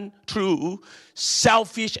done through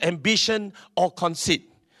selfish ambition or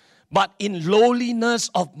conceit, but in lowliness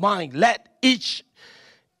of mind, let each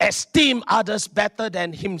esteem others better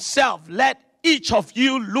than himself. Let each of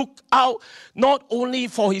you look out not only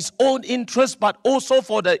for his own interest, but also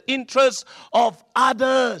for the interest of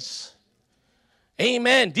others.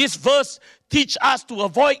 Amen. This verse teaches us to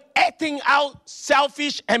avoid acting out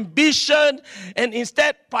selfish ambition and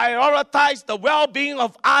instead prioritize the well-being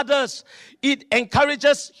of others. It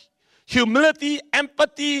encourages humility,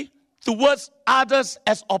 empathy towards others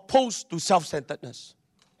as opposed to self-centeredness.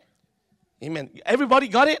 Amen. Everybody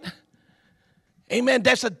got it? Amen.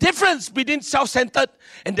 There's a difference between self-centered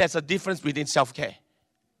and there's a difference between self-care.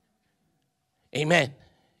 Amen.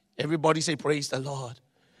 Everybody say, praise the Lord.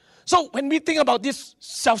 So when we think about this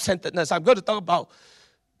self-centeredness, I'm going to talk about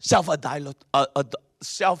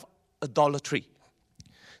self-idolatry.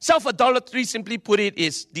 Self-idolatry, simply put it,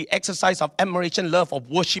 is the exercise of admiration, love, or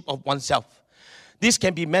worship of oneself. This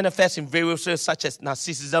can be manifest in various ways such as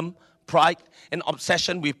narcissism, pride, and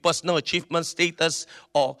obsession with personal achievement, status,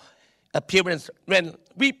 or appearance. When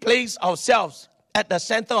we place ourselves at the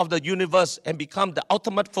center of the universe and become the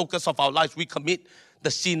ultimate focus of our lives, we commit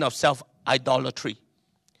the sin of self-idolatry.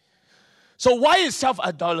 So why is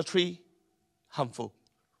self-idolatry harmful?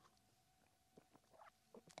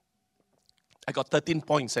 I got 13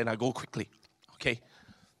 points and I go quickly. Okay?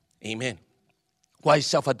 Amen. Why is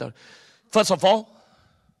self-idolatry? First of all,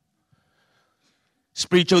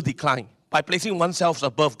 spiritual decline. By placing oneself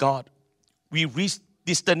above God, we risk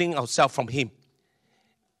distancing ourselves from Him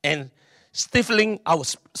and stifling our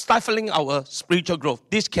spiritual growth.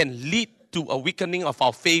 This can lead to a weakening of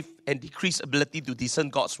our faith and decreased ability to discern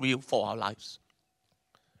God's will for our lives.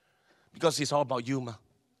 Because it's all about you, ma.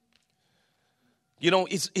 You know,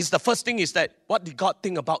 it's the first thing is that, what did God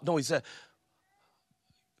think about? No, it's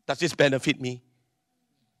does this benefit me?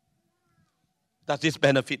 Does this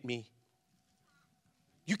benefit me?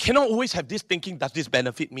 You cannot always have this thinking, does this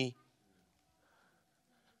benefit me?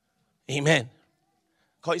 Amen.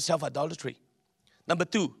 Call it self-idolatry. Number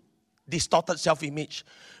 2, distorted self-image.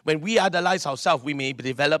 When we idolize ourselves, we may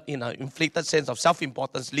develop in an inflated sense of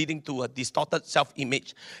self-importance, leading to a distorted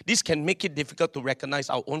self-image. This can make it difficult to recognize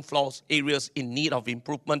our own flaws, areas in need of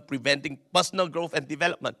improvement, preventing personal growth and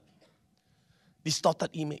development. Distorted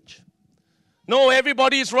image. No,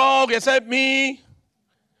 everybody is wrong except me.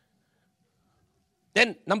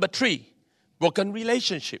 Then number 3, broken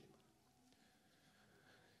relationship.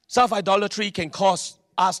 Self-idolatry can cause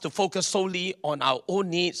us to focus solely on our own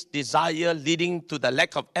needs, desire, leading to the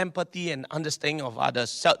lack of empathy and understanding of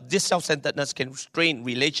others. This self-centeredness can strain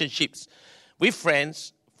relationships with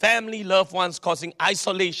friends, family, loved ones, causing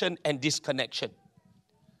isolation and disconnection.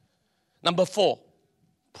 Number 4,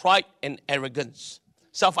 pride and arrogance.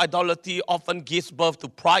 Self-idolatry often gives birth to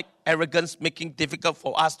pride, arrogance, making it difficult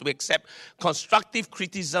for us to accept constructive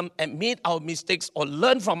criticism, admit our mistakes, or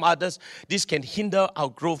learn from others. This can hinder our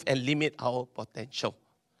growth and limit our potential.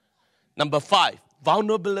 Number 5,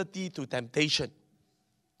 vulnerability to temptation.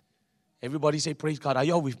 Everybody say, praise God. Are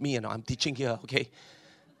y'all with me? I'm teaching here, okay?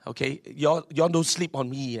 Okay, y'all don't sleep on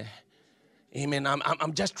me. Amen.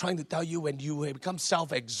 I'm just trying to tell you, when you become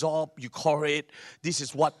self-absorbed, you call it, this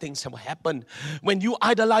is what things have happened. When you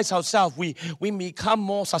idolize ourselves, we become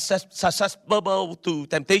more susceptible to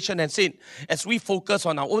temptation and sin. As we focus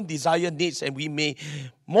on our own desire, needs, and we may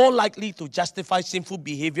more likely to justify sinful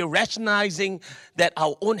behavior, rationalizing that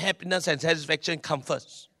our own happiness and satisfaction come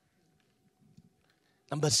first.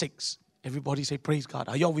 Number 6, everybody say, praise God.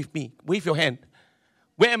 Are y'all with me? Wave your hand.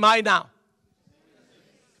 Where am I now?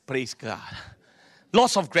 Praise God.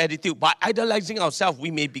 Loss of gratitude. By idolizing ourselves,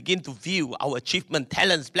 we may begin to view our achievement,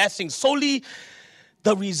 talents, blessings solely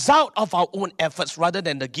the result of our own efforts rather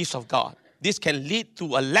than the gifts of God. This can lead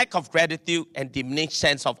to a lack of gratitude and diminished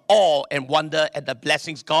sense of awe and wonder at the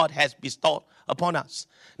blessings God has bestowed upon us.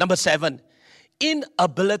 Number 7,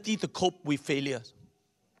 inability to cope with failures.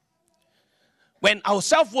 When our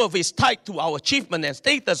self-worth is tied to our achievement and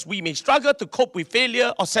status, we may struggle to cope with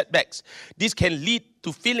failure or setbacks. This can lead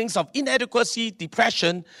to feelings of inadequacy,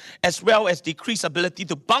 depression, as well as decreased ability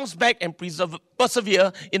to bounce back and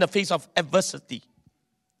persevere in the face of adversity.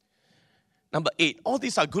 Number 8, all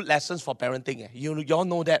these are good lessons for parenting. You all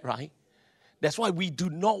know that, right? That's why we do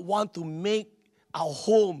not want to make our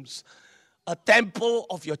homes a temple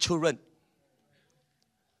of your children.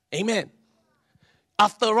 Amen.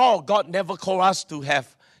 After all, God never called us to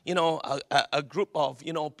have, a group of,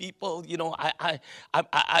 people. Our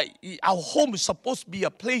home is supposed to be a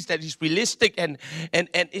place that is realistic and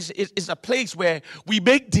is a place where we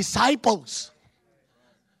make disciples.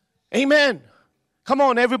 Amen. Come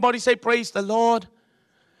on, everybody say praise the Lord.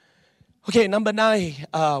 Okay, number 9.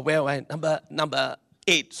 Number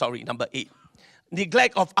 8.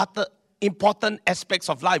 Neglect of other important aspects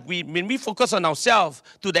of life. When we focus on ourselves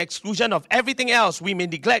to the exclusion of everything else, we may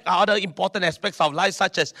neglect other important aspects of life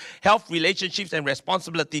such as health, relationships, and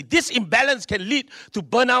responsibility. This imbalance can lead to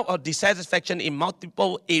burnout or dissatisfaction in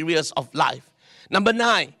multiple areas of life. Number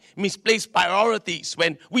 9, misplaced priorities.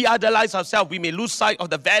 When we idolize ourselves, we may lose sight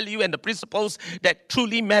of the value and the principles that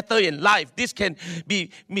truly matter in life. This can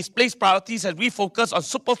be misplaced priorities as we focus on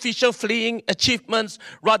superficial, fleeting achievements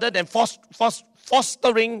rather than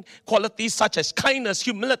fostering qualities such as kindness,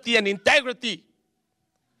 humility, and integrity.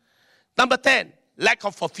 Number 10, lack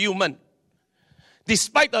of fulfillment.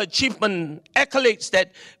 Despite the achievement, accolades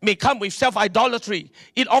that may come with self-idolatry,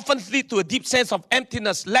 it often leads to a deep sense of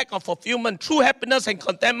emptiness, lack of fulfillment. True happiness and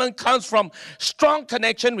contentment comes from strong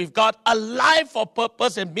connection with God, a life for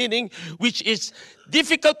purpose and meaning, which is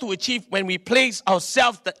difficult to achieve when we place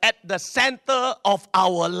ourselves at the center of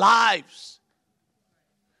our lives.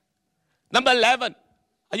 Number 11.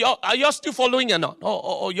 Are you still following or not?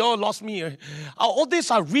 Oh, you all lost me. All these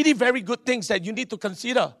are really very good things that you need to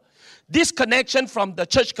consider. Disconnection from the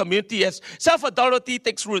church community. As self-authority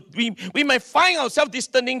takes root, we may find ourselves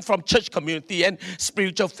distancing from church community and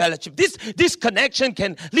spiritual fellowship. This disconnection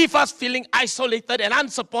can leave us feeling isolated and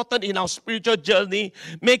unsupported in our spiritual journey,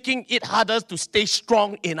 making it harder to stay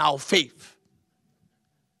strong in our faith.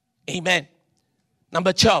 Amen.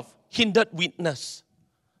 Number 12, hindered witness.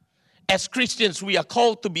 As Christians, we are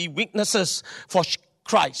called to be witnesses for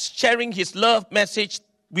Christ, sharing His love message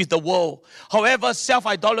with the world. However,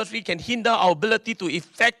 self-idolatry can hinder our ability to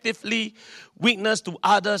effectively witness to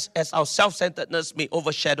others, as our self-centeredness may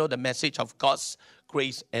overshadow the message of God's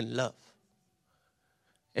grace and love.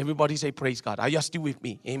 Everybody say praise God. Are you still with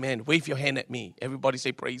me? Amen. Wave your hand at me. Everybody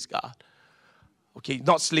say praise God. Okay,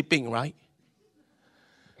 not sleeping, right?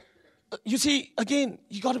 You see, again,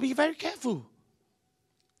 you got to be very careful.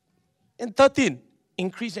 And 13,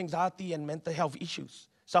 increased anxiety and mental health issues.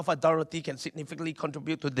 Self-authority can significantly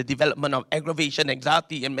contribute to the development of aggravation,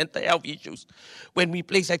 anxiety, and mental health issues. When we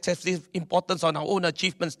place excessive importance on our own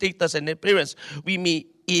achievement, status, and appearance, we may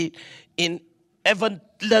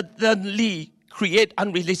inadvertently create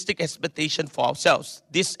unrealistic expectations for ourselves.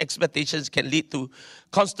 These expectations can lead to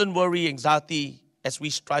constant worry, anxiety, as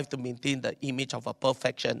we strive to maintain the image of a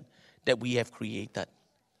perfection that we have created.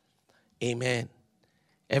 Amen.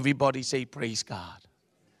 Everybody say praise God.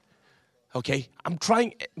 Okay, I'm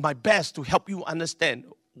trying my best to help you understand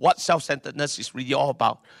what self-centeredness is really all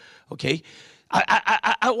about. Okay,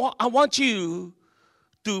 I want you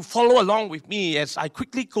to follow along with me as I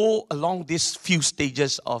quickly go along these few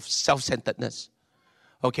stages of self-centeredness.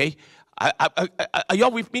 Okay, are you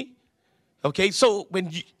all with me? Okay, so when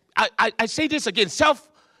I say this again, self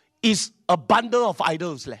is a bundle of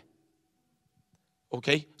idols.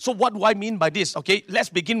 Okay, so what do I mean by this? Okay, let's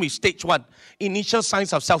begin with stage 1. Initial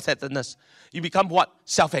signs of self-centeredness. You become what?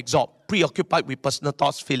 Self-absorbed, preoccupied with personal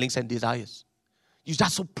thoughts, feelings, and desires. You're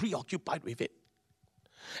just so preoccupied with it.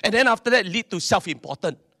 And then after that, lead to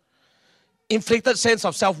self-important. Inflated sense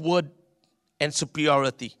of self-worth and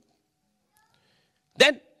superiority.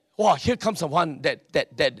 Then, wow, here comes the one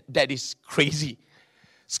that is crazy.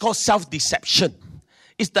 It's called self-deception.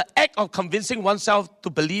 It's the act of convincing oneself to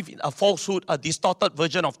believe in a falsehood, a distorted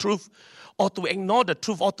version of truth, or to ignore the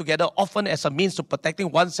truth altogether, often as a means to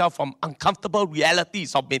protecting oneself from uncomfortable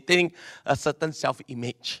realities of maintaining a certain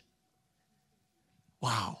self-image.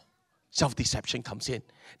 Wow. Self-deception comes in.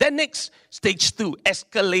 Then next, stage 2,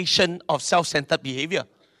 escalation of self-centered behavior.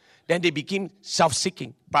 Then they become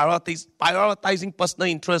self-seeking, prioritizing personal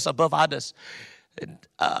interests above others.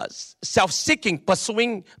 Self-seeking,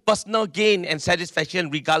 pursuing personal gain and satisfaction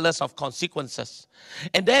regardless of consequences.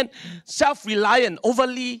 And then self-reliant,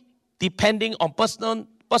 overly depending on personal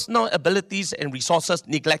abilities and resources,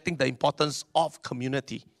 neglecting the importance of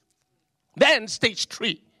community. Then stage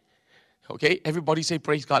 3. Okay, everybody say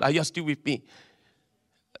praise God. Are you still with me?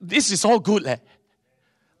 This is all good,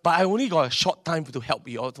 but I only got a short time to help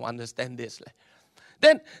you all to understand this.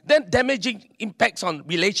 Then damaging impacts on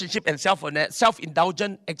relationship and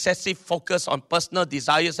self-indulgent, excessive focus on personal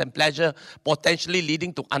desires and pleasure, potentially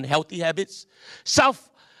leading to unhealthy habits.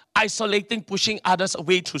 Self-isolating, pushing others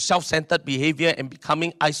away through self-centered behavior and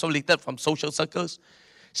becoming isolated from social circles.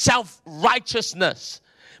 Self-righteousness,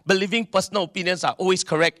 believing personal opinions are always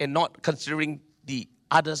correct and not considering the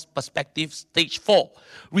other's perspective. Stage 4,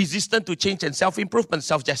 resistant to change and self-improvement,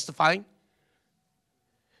 self-justifying.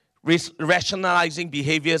 Rationalizing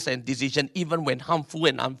behaviors and decisions even when harmful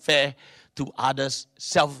and unfair to others.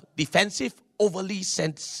 Self-defensive, overly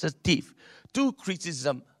sensitive to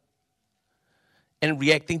criticism and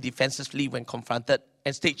reacting defensively when confronted.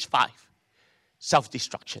 And stage 5,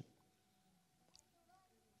 self-destruction.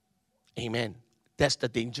 Amen. That's the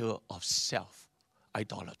danger of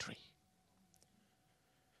self-idolatry.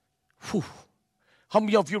 Whew. How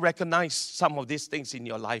many of you recognize some of these things in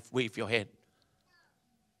your life? Wave your hand.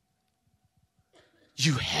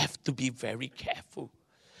 You have to be very careful.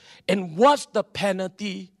 And what's the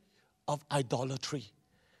penalty of idolatry?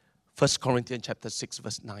 1 Corinthians chapter 6,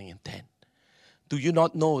 verse 9 and 10. Do you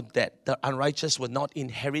not know that the unrighteous will not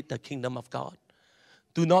inherit the kingdom of God?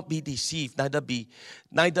 Do not be deceived,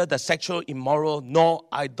 neither the sexual immoral, nor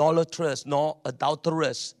idolatrous, nor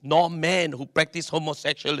adulterous, nor men who practice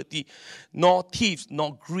homosexuality, nor thieves,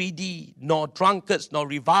 nor greedy, nor drunkards, nor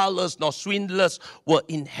revilers, nor swindlers will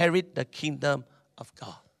inherit the kingdom of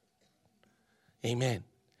God. Amen.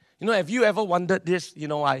 Have you ever wondered this?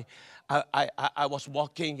 I was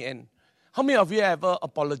walking, and how many of you ever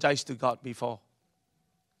apologized to God before?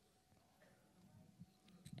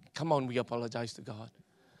 Come on, we apologize to God.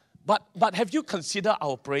 But have you considered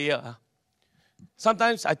our prayer?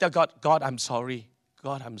 Sometimes I tell God, God, I'm sorry.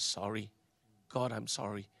 God, I'm sorry. God, I'm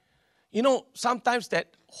sorry. Sometimes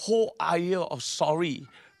that whole idea of sorry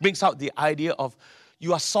brings out the idea of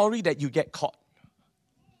you are sorry that you get caught.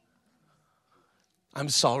 I'm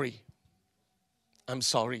sorry. I'm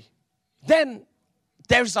sorry. Then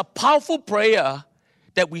there's a powerful prayer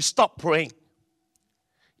that we stop praying.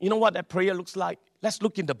 You know what that prayer looks like? Let's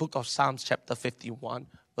look in the book of Psalms chapter 51,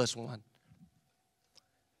 verse 1.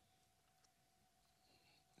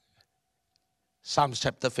 Psalms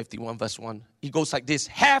chapter 51, verse 1. It goes like this.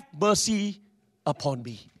 Have mercy upon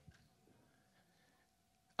me.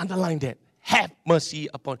 Underline that. Have mercy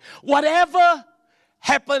upon me. Whatever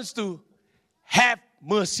happens to have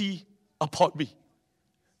mercy upon me.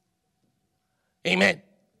 Amen.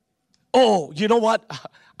 Oh, you know what?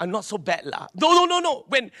 I'm not so bad. No.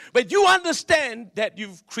 When you understand that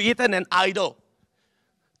you've created an idol,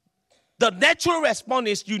 the natural response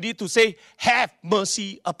is you need to say, have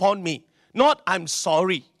mercy upon me. Not, I'm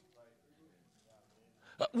sorry.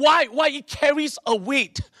 Why? It carries a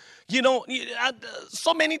weight.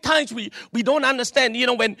 So many times we don't understand.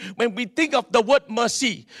 When we think of the word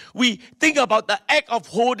mercy, we think about the act of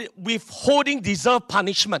withholding deserved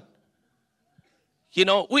punishment. We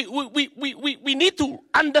need to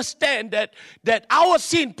understand that our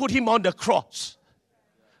sin put him on the cross.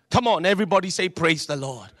 Come on, everybody say praise the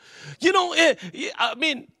Lord.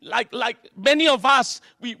 Like many of us,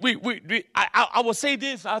 I will say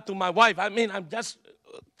this to my wife. I'm just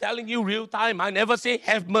telling you real time. I never say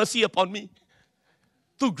have mercy upon me.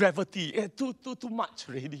 Too gravity, too much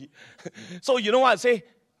really. So you know what I say?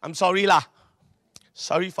 I'm sorry lah.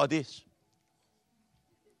 Sorry for this.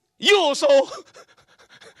 You also.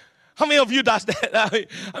 How many of you does that?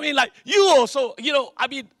 You also,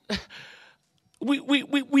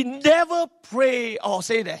 we never pray or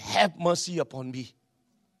say that have mercy upon me.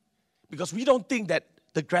 Because we don't think that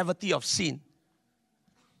the gravity of sin.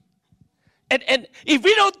 And if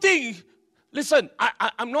we don't think, listen,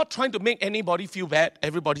 I'm not trying to make anybody feel bad.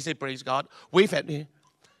 Everybody say praise God. Wave at me.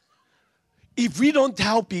 If we don't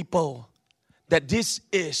tell people that this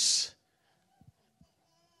is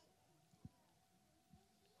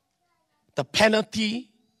the penalty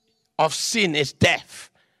of sin is death,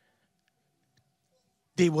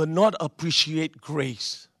 they will not appreciate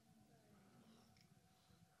grace.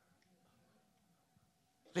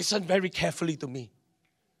 Listen very carefully to me.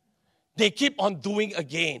 They keep on doing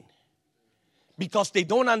again because they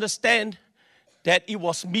don't understand that it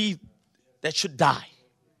was me that should die.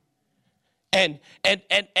 And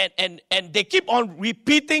they keep on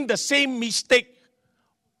repeating the same mistake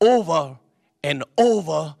over and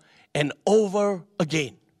over and over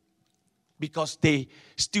again because they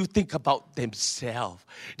still think about themselves.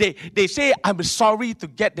 They say, I'm sorry to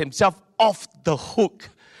get themselves off the hook,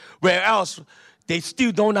 whereas they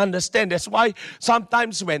still don't understand. That's why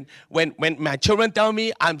sometimes when my children tell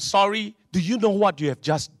me, I'm sorry, do you know what you have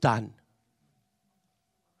just done?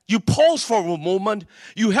 You pause for a moment.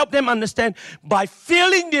 You help them understand, by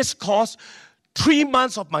failing this course, 3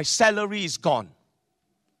 months of my salary is gone.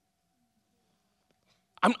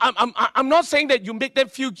 I'm not saying that you make them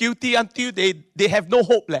feel guilty until they have no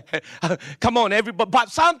hope left. Come on, everybody. But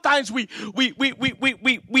sometimes we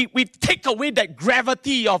take away that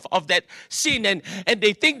gravity of that sin, and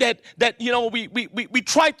they think that we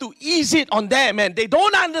try to ease it on them, and they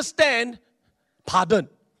don't understand pardon.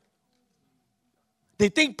 They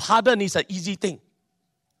think pardon is an easy thing.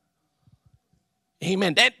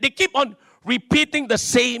 Amen. They keep on repeating the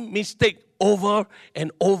same mistake over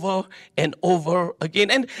and over and over again.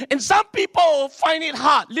 And some people find it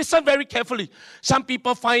hard. Listen very carefully. Some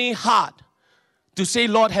people find it hard to say,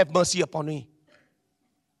 Lord, have mercy upon me.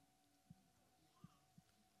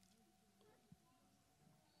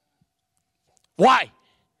 Why?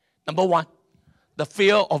 Number one, the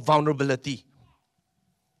fear of vulnerability.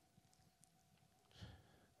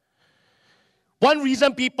 One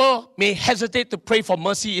reason people may hesitate to pray for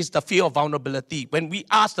mercy is the fear of vulnerability. When we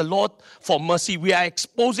ask the Lord for mercy, we are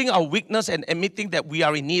exposing our weakness and admitting that we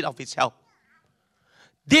are in need of His help.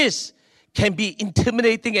 This can be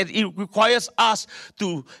intimidating, and it requires us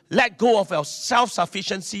to let go of our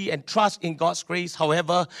self-sufficiency and trust in God's grace.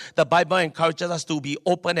 However, the Bible encourages us to be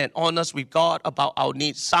open and honest with God about our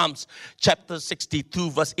needs. Psalms chapter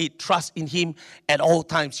 62 verse 8, trust in Him at all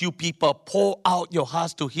times. You people, pour out your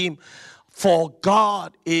hearts to Him, for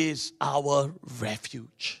God is our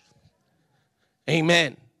refuge.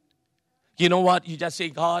 Amen. You know what? You just say,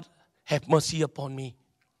 God, have mercy upon me.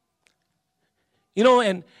 You know,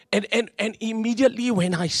 and immediately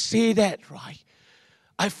when I say that, right,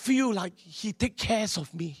 I feel like He takes care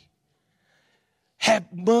of me.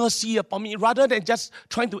 Have mercy upon me, rather than just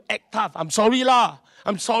trying to act tough. I'm sorry lah.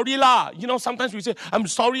 You know, sometimes we say, I'm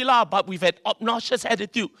sorry lah, but with an obnoxious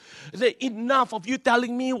attitude. Say, enough of you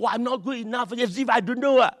telling me what I'm not good enough, as if I don't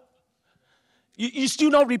know. You still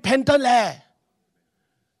not repentant leh.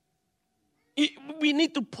 We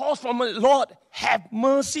need to pause from it. Lord, have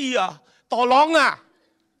mercy. Tolong.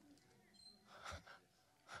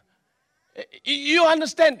 You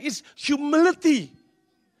understand? It's humility.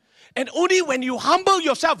 And only when you humble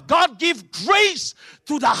yourself, God gives grace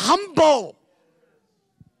to the humble.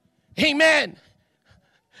 Amen.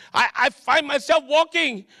 I find myself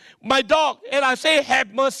walking my dog and I say,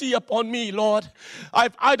 have mercy upon me, Lord.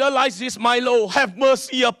 I've idolized this Milo. Have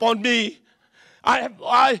mercy upon me.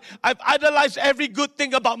 I've idolized every good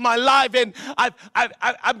thing about my life, and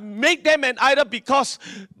I've made them an idol because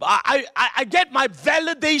I get my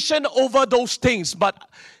validation over those things. But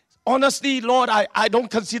honestly, Lord, I don't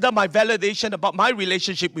consider my validation about my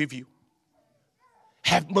relationship with you.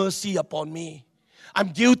 Have mercy upon me. I'm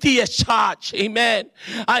guilty as charged. Amen.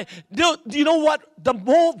 Do you know what? The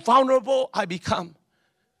more vulnerable I become,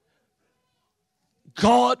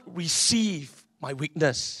 God receive my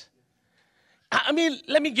weakness. I mean,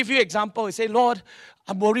 let me give you an example. You say, Lord,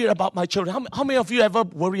 I'm worried about my children. How many of you ever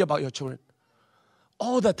worry about your children?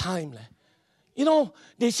 All the time. You know,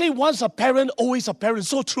 they say once a parent, always a parent.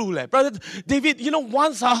 So true. Brother David, you know,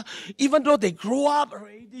 once, even though they grow up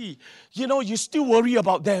already, you know, you still worry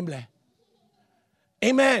about them.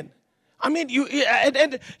 Amen. I mean,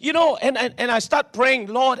 and I start praying,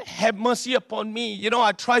 Lord, have mercy upon me. You know,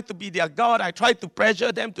 I try to be their God. I try to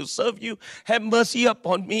pressure them to serve you. Have mercy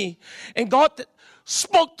upon me. And God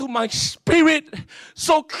spoke to my spirit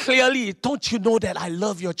so clearly. Don't you know that I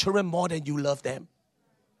love your children more than you love them?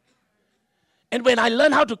 And when I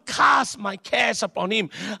learn how to cast my cares upon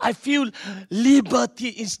Him, I feel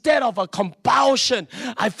liberty instead of a compulsion.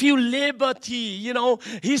 I feel liberty. You know,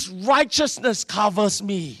 His righteousness covers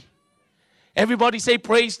me. Everybody say,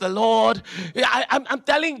 praise the Lord. I'm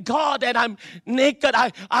telling God that I'm naked.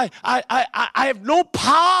 I have no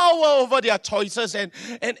power over their choices. And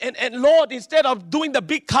Lord, instead of doing the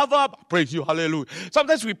big cover up, praise you, hallelujah.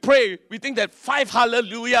 Sometimes we pray, we think that 5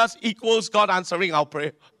 hallelujahs equals God answering our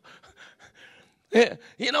prayer.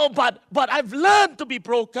 You know, but I've learned to be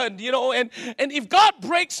broken, you know, and if God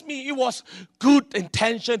breaks me, it was good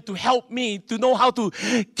intention to help me to know how to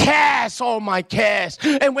cast all my cares.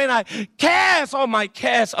 And when I cast all my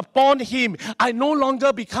cares upon Him, I no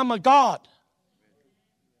longer become a God.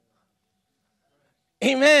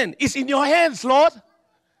 Amen. It's in your hands, Lord.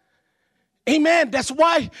 Amen. That's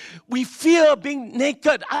why we fear being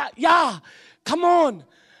naked. Come on.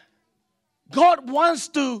 God wants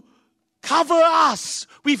to cover us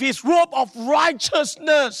with His robe of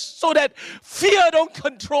righteousness so that fear don't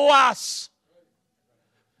control us.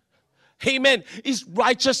 Amen. Is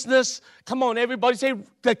righteousness. Come on, everybody say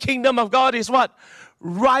the kingdom of God is what?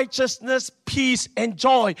 Righteousness, peace, and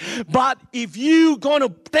joy. But if you're going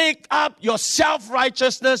to take up your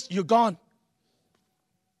self-righteousness, you're gone.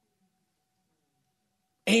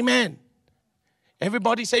 Amen.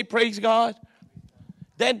 Everybody say praise God.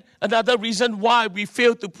 Then another reason why we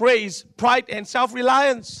fail to praise, pride and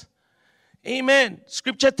self-reliance. Amen.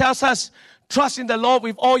 Scripture tells us, trust in the Lord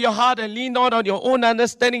with all your heart and lean not on your own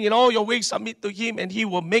understanding. In all your ways submit to Him and He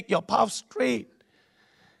will make your path straight.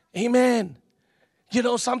 Amen. You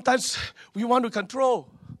know, sometimes we want to control.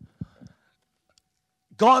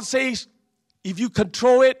 God says, if you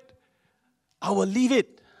control it, I will leave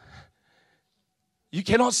it. You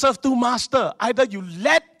cannot serve two masters. Either you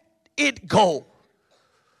let it go,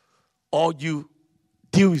 or you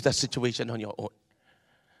deal with the situation on your own.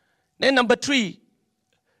 Then number 3,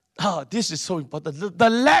 this is so important. The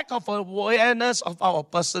lack of awareness of our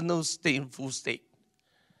personal sinful state.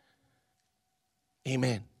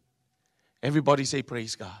 Amen. Everybody say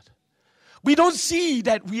praise God. We don't see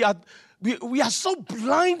that we are so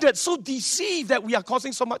blinded, so deceived that we are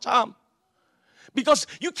causing so much harm. Because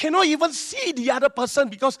you cannot even see the other person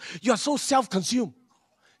because you are so self-consumed,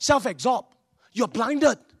 self-absorbed. You're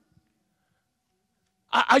blinded.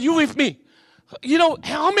 Are you with me? You know,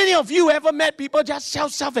 how many of you ever met people just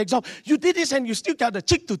self-absorbed? You did this and you still got the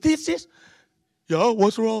cheek to this? Yeah,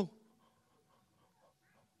 what's wrong?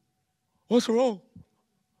 What's wrong?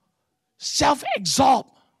 Self-absorbed.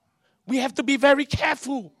 We have to be very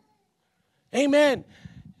careful. Amen.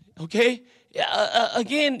 Okay?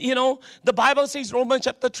 Again, you know, the Bible says, Romans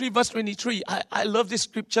chapter 3, verse 23. I love this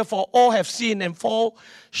scripture, for all have sinned and fall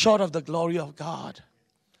short of the glory of God.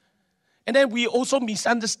 And then we also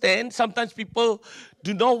misunderstand. Sometimes people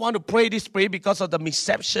do not want to pray this prayer because of the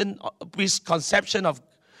misconception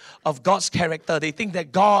of God's character. They think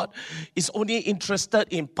that God is only interested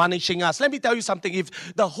in punishing us. Let me tell you something.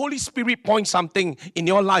 If the Holy Spirit points something in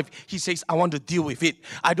your life, He says, I want to deal with it.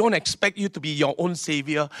 I don't expect you to be your own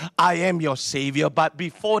Savior. I am your Savior. But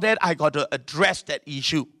before that, I got to address that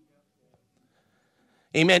issue.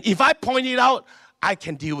 Amen. If I point it out, I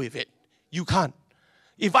can deal with it. You can't.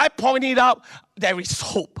 If I point it out, there is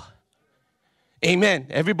hope. Amen.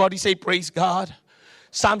 Everybody say, praise God.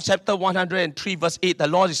 Psalm chapter 103, verse 8. The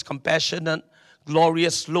Lord is compassionate,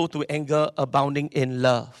 glorious, slow to anger, abounding in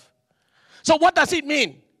love. So what does it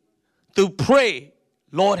mean to pray,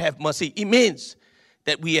 Lord have mercy? It means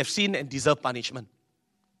that we have sinned and deserve punishment.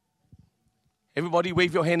 Everybody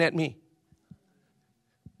wave your hand at me.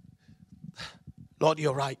 Lord,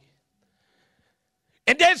 you're right.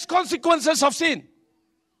 And there's consequences of sin.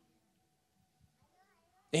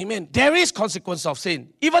 Amen. There is consequence of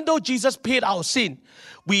sin. Even though Jesus paid our sin,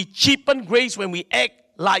 we cheapen grace when we act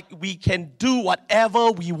like we can do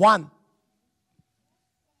whatever we want.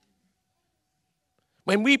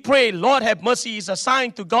 When we pray, Lord have mercy, is a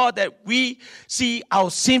sign to God that we see our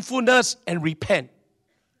sinfulness and repent.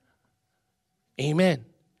 Amen.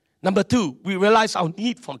 Number 2, we realize our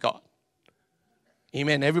need for God.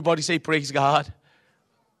 Amen. Everybody say praise God.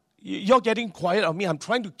 You're getting quiet on me. I'm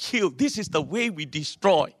trying to kill. This is the way we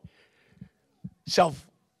destroy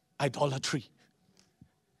self-idolatry.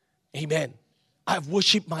 Amen. I've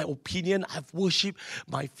worshipped my opinion. I've worshipped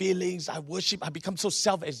my feelings. I become so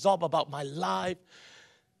self-absorbed about my life.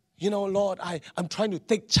 You know, Lord, I'm trying to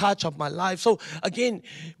take charge of my life. So again,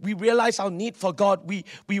 we realize our need for God.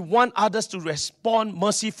 We want others to respond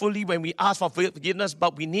mercifully when we ask for forgiveness,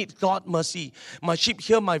 but we need God's mercy. My sheep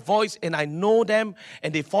hear my voice, and I know them,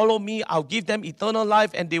 and they follow me. I'll give them eternal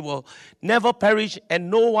life, and they will never perish,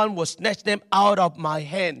 and no one will snatch them out of my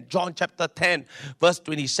hand. John chapter 10, verse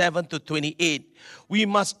 27 to 28. We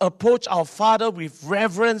must approach our Father with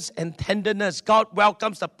reverence and tenderness. God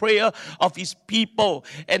welcomes the prayer of His people.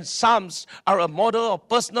 And Psalms are a model of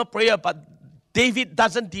personal prayer, but David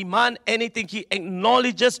doesn't demand anything. He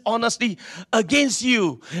acknowledges honestly, against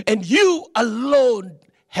you and you alone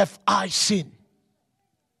have I sinned.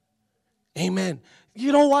 Amen.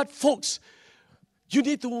 You know what, folks? You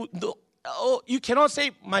need to, you cannot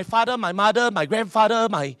say my father, my mother, my grandfather,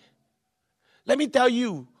 Let me tell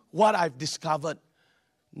you what I've discovered.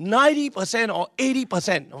 90% or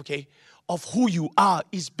 80%, okay, of who you are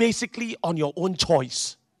is basically on your own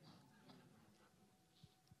choice.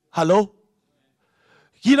 Hello?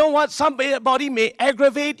 You know what? Somebody may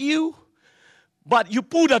aggravate you, but you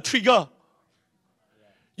pull the trigger.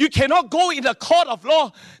 You cannot go in the court of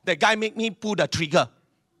law. The guy make me pull the trigger.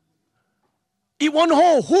 It won't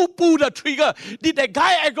hold. Who pulled the trigger? Did the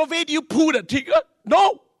guy aggravate you, pull the trigger?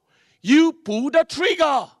 No. You pull the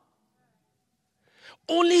trigger.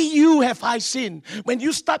 Only you have I sinned. When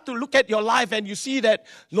you start to look at your life and you see that,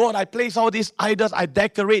 Lord, I place all these idols, I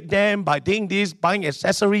decorate them by doing this, buying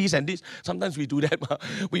accessories and this. Sometimes we do that.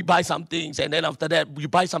 We buy some things, and then after that, you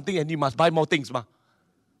buy something and you must buy more things.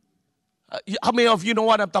 How many of you know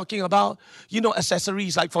what I'm talking about? You know,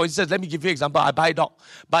 accessories. Like, for instance, let me give you an example. I buy dog.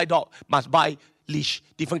 Buy dog, must buy leash,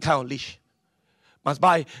 different kind of leash. Must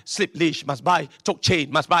buy slip leash, must buy choke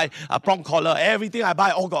chain, must buy a prong collar. Everything I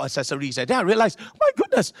buy all got accessories. And then I realized, my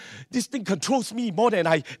goodness, this thing controls me more than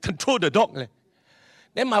I control the dog.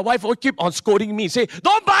 Then my wife will keep on scolding me, say,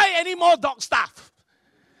 don't buy any more dog stuff.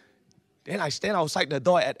 Then I stand outside the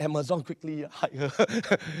door at Amazon quickly,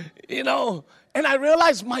 you know. And I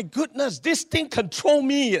realized, my goodness, this thing controls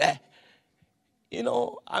me. You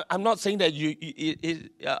know, I'm not saying that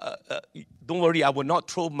don't worry, I will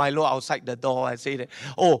not throw Milo outside the door and say that,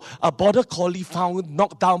 oh, a border collie found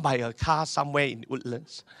knocked down by a car somewhere in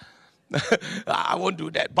Woodlands. I won't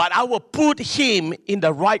do that. But I will put him in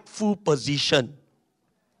the rightful position.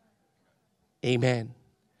 Amen.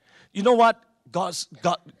 You know what? God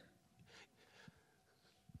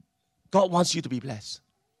wants you to be blessed.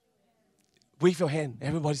 Wave your hand.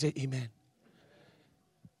 Everybody say amen.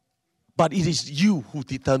 But it is you who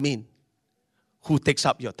determine who takes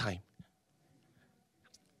up your time.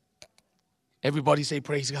 Everybody say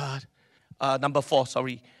praise God. Number 4,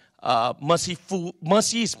 sorry. Mercy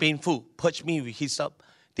is painful. Purge me with hyssop.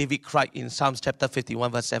 David cried in Psalms chapter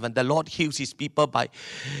 51 verse 7. The Lord heals his people by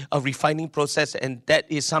a refining process, and that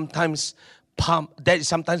is sometimes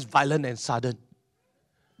violent and sudden.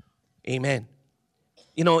 Amen.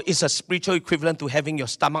 You know, it's a spiritual equivalent to having your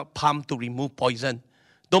stomach pumped to remove poison.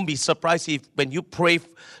 Don't be surprised if when you pray,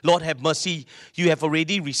 Lord have mercy, you have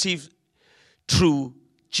already received through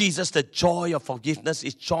Jesus the joy of forgiveness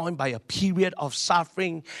is joined by a period of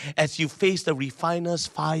suffering as you face the refiner's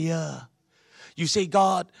fire. You say,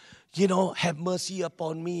 God, you know, have mercy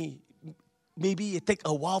upon me. Maybe it takes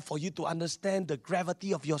a while for you to understand the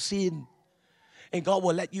gravity of your sin. And God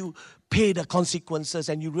will let you pay the consequences,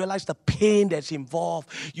 and you realize the pain that's involved.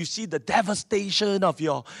 You see the devastation of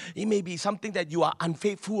it may be something that you are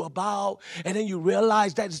unfaithful about, and then you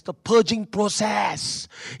realize that it's the purging process.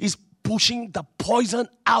 It's pushing the poison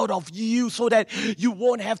out of you so that you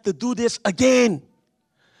won't have to do this again.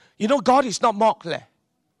 You know, God is not mocked.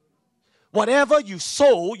 Whatever you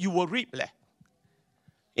sow, you will reap.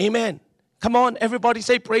 Amen. Come on, everybody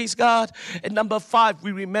say praise God. And number 5,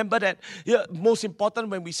 we remember that, most important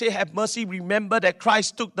when we say have mercy, remember that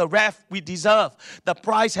Christ took the wrath we deserve. The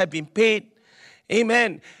price had been paid.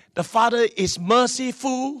 Amen. The Father is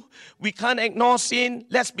merciful. We can't ignore sin.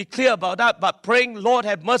 Let's be clear about that. But praying, Lord,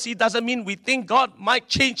 have mercy, doesn't mean we think God might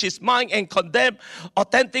change his mind and condemn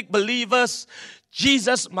authentic believers.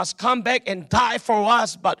 Jesus must come back and die for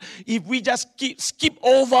us. But if we just skip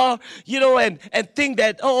over, and think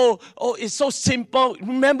that, it's so simple.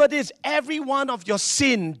 Remember this, every one of your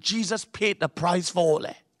sin, Jesus paid the price for.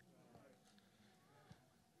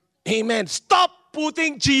 Amen. Stop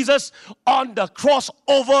putting Jesus on the cross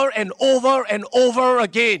over and over and over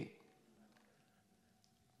again.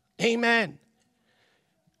 Amen.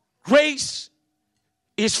 Grace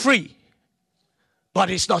is free, but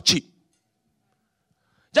it's not cheap.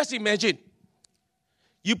 Just imagine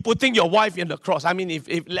you putting your wife in the cross. I mean, if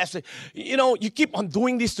let's say, you keep on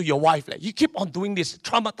doing this to your wife. You keep on doing this,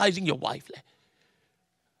 traumatizing your wife.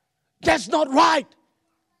 That's not right.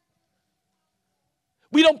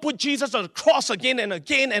 We don't put Jesus on the cross again and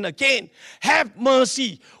again and again. Have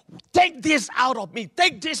mercy. Take this out of me.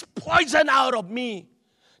 Take this poison out of me,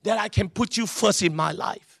 that I can put you first in my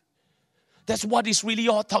life. That's what it's really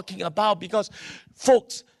all talking about. Because,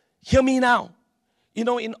 folks, hear me now.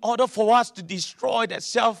 In order for us to destroy that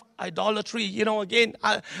self-idolatry, again,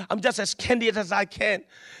 I'm just as candid as I can.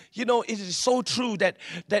 It is so true that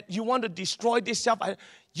you want to destroy this self.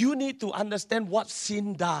 You need to understand what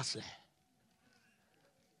sin does.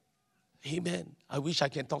 Amen. I wish I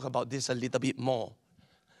can talk about this a little bit more.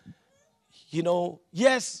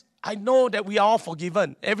 Yes, I know that we are all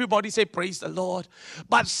forgiven. Everybody say praise the Lord.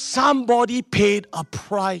 But somebody paid a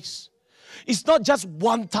price. It's not just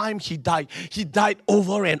one time he died. He died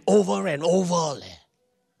over and over and over.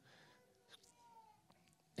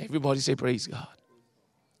 Everybody say praise God.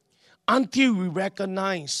 Until we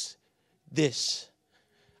recognize this.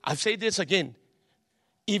 I've said this again.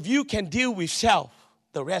 If you can deal with self,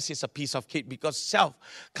 the rest is a piece of cake, because self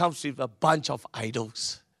comes with a bunch of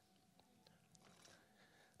idols.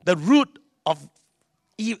 The root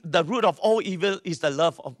of all evil is the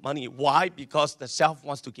love of money. Why? Because the self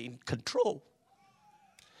wants to gain control.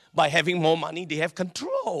 By having more money, they have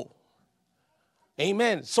control.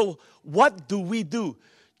 Amen. So what do?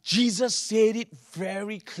 Jesus said it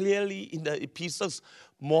very clearly in the epistles.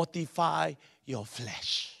 Mortify your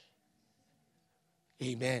flesh.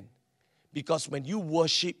 Amen. Because when you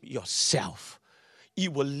worship yourself,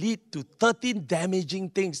 it will lead to 13 damaging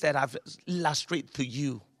things that I've illustrated to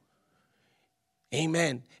you.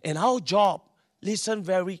 Amen. And our job, listen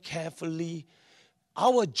very carefully,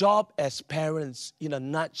 our job as parents, in a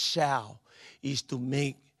nutshell, is to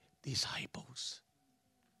make disciples.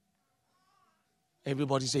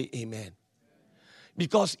 Everybody say amen.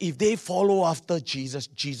 Because if they follow after Jesus,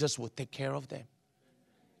 Jesus will take care of them.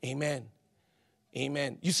 Amen.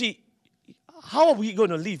 Amen. You see, how are we going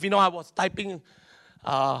to live? I was typing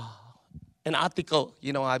an article.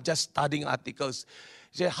 I'm just studying articles.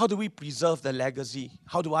 Say, how do we preserve the legacy?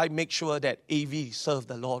 How do I make sure that AV serve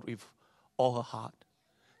the Lord with all her heart?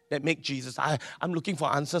 That make Jesus. I'm looking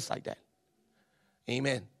for answers like that.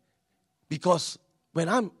 Amen. Because when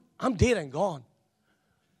I'm dead and gone,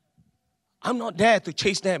 I'm not there to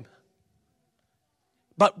chase them.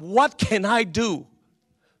 But what can I do?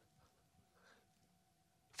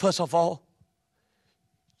 First of all,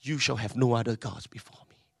 you shall have no other gods before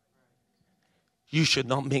me. You should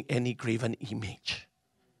not make any graven image.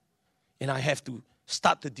 And I have to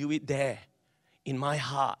start to do it there in my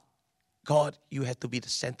heart. God, you have to be the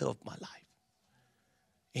center of my life.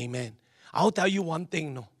 Amen. I'll tell you one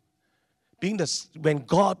thing, no. When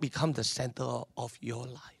God becomes the center of your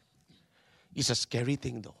life, it's a scary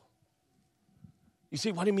thing, though. You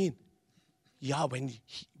see what I mean? Yeah,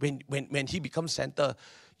 when he becomes center,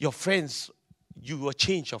 your friends, you will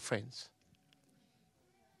change your friends.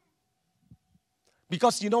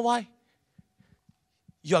 Because you know why?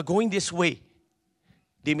 You are going this way.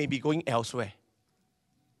 They may be going elsewhere.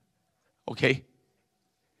 Okay?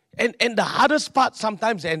 And the hardest part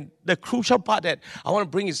sometimes, and the crucial part that I want to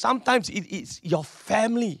bring is sometimes it is your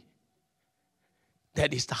family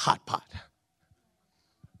that is the hard part.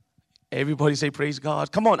 Everybody say, praise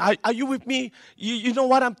God. Come on, are you with me? You know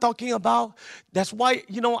what I'm talking about? That's why,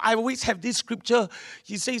 I always have this scripture.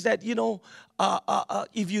 He says that,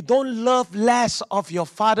 if you don't love less of your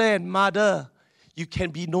father and mother, you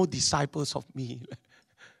can be no disciples of me.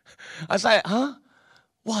 I was like, huh?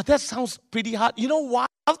 Wow, that sounds pretty hard. You know why?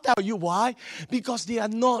 I'll tell you why. Because they are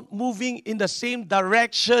not moving in the same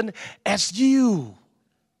direction as you.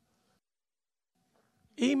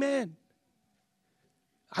 Amen.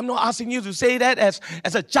 I'm not asking you to say that as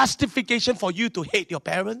a justification for you to hate your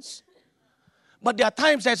parents. But there are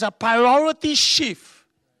times there's a priority shift.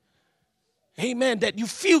 Amen. That you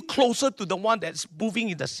feel closer to the one that's moving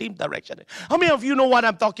in the same direction. How many of you know what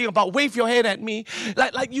I'm talking about? Wave your hand at me.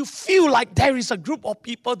 Like you feel like there is a group of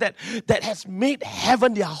people that has made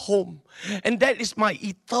heaven their home. And that is my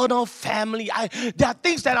eternal family. There are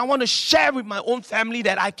things that I want to share with my own family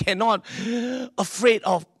that I cannot. Afraid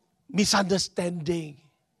of misunderstanding.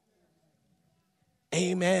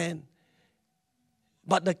 Amen.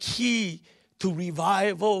 But the key to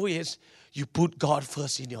revival is you put God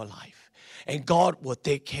first in your life. And God will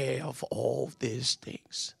take care of all these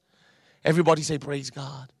things. Everybody say, praise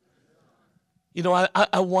God.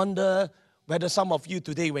 I wonder whether some of you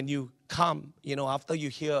today, when you come, after you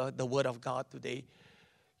hear the word of God today,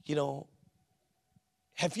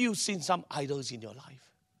 have you seen some idols in your life?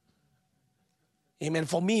 Amen.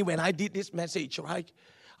 For me, when I did this message, right,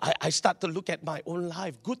 I start to look at my own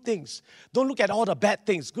life. Good things. Don't look at all the bad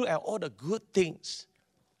things. Look at all the good things.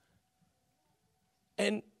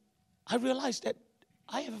 And I realized that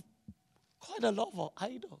I have quite a lot of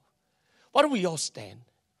idols. Why don't we all stand?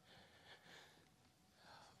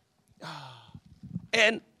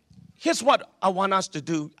 And here's what I want us to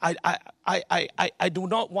do. I do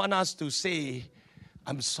not want us to say,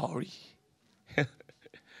 I'm sorry.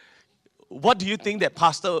 What do you think that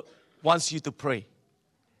pastor wants you to pray?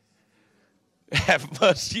 Have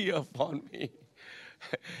mercy upon me.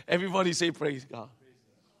 Everybody say praise God.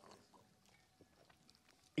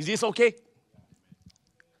 Is this okay?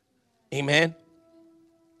 Amen.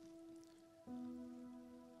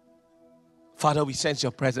 Father, we sense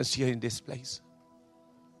your presence here in this place.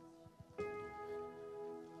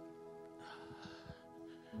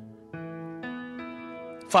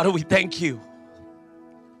 Father, we thank you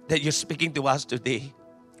that you're speaking to us today.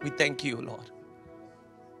 We thank you, Lord.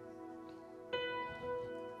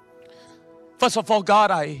 First of all,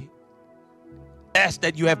 God, I ask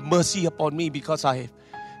that you have mercy upon me because I have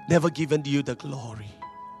never given you the glory.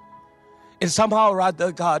 And somehow or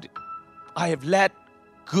other, God, I have let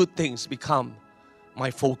good things become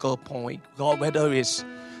my focal point. God, whether it's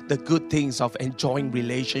the good things of enjoying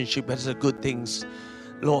relationship, whether it's the good things,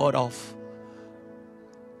 Lord, of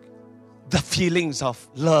the feelings of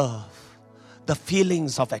love, the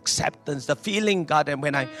feelings of acceptance, the feeling, God, and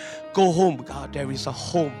when I go home, God, there is a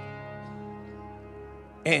home.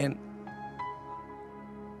 And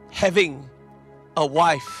having a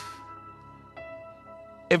wife.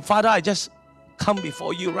 And Father, I just come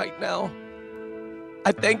before you right now.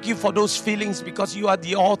 I thank you for those feelings because you are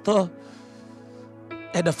the author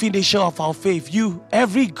and the finisher of our faith.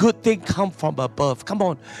 Every good thing comes from above. Come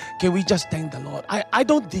on, can we just thank the Lord? I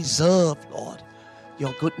don't deserve, Lord,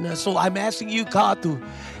 your goodness. So I'm asking you, God, to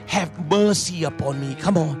have mercy upon me.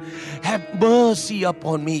 Come on, have mercy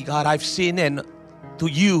upon me, God. I've sinned, and to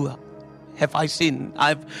you have I sinned.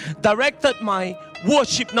 I've directed my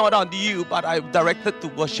worship not on you, but I've directed to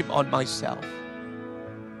worship on myself.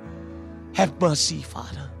 Have mercy,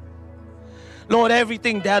 Father. Lord,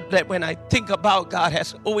 everything that when I think about, God,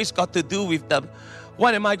 has always got to do with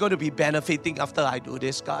what am I going to be benefiting after I do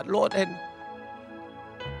this, God? Lord, and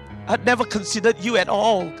I've never considered you at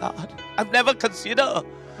all, God. I've never considered,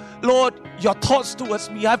 Lord, your thoughts towards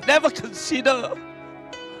me. I've never considered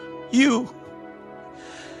you.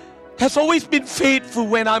 Has always been faithful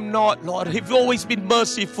when I'm not, Lord. You've always been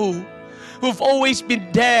merciful. You've always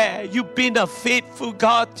been there. You've been a faithful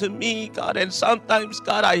God to me, God. And sometimes,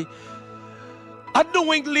 God, I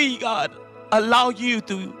unknowingly, God, allow you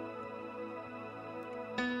to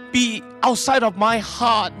be outside of my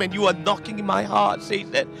heart when you are knocking in my heart,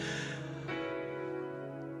 saying that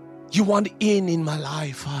you want in my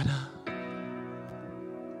life, Father.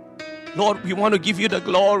 Lord, we want to give you the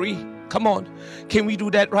glory. Come on. Can we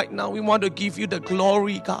do that right now? We want to give you the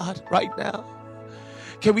glory, God, right now.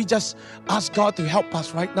 Can we just ask God to help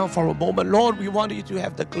us right now for a moment? Lord, we want you to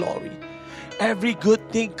have the glory. Every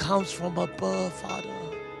good thing comes from above, Father.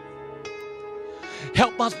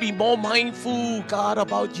 Help us be more mindful, God,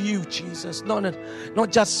 about you, Jesus. Not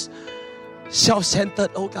just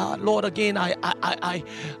self-centered, oh God. Lord, again,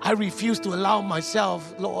 I refuse to allow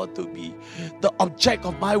myself, Lord, to be the object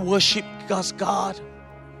of my worship, because God,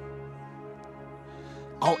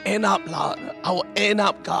 I'll end up, God,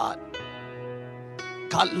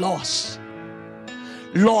 lost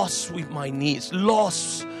with my needs,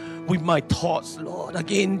 lost with my thoughts, Lord.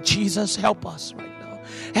 Again, Jesus, help us right now.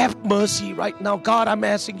 Have mercy right now. God, I'm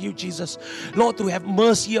asking you, Jesus, Lord, to have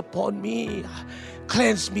mercy upon me.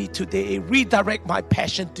 Cleanse me today. Redirect my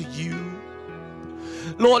passion to you.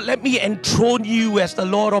 Lord, let me enthrone you as the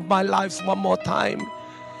Lord of my life one more time.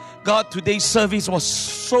 God, today's service was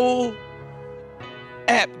so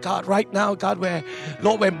apt, God, right now, God, where,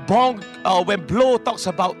 Lord, when Blow talks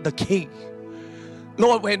about the King,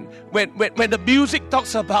 Lord, when the music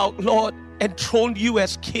talks about, Lord, enthrone you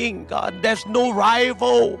as King, God, there's no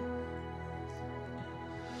rival.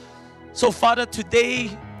 So, Father, today,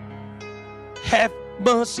 have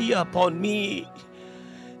mercy upon me.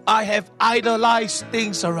 I have idolized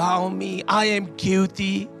things around me. I am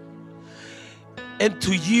guilty. And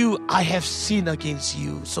to you, I have sinned against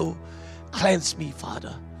you. So, cleanse me,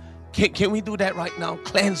 Father. Can we do that right now?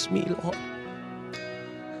 Cleanse me, Lord.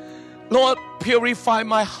 Lord, purify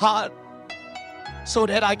my heart so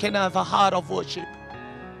that I can have a heart of worship.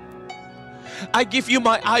 I give you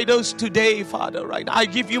my idols today, Father, right now. I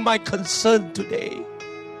give you my concern today.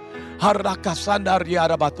 And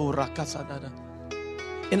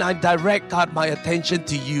I direct, God, my attention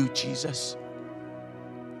to you, Jesus.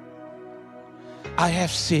 I have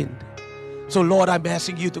sinned. So, Lord, I'm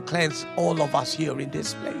asking you to cleanse all of us here in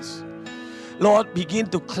this place. Lord, begin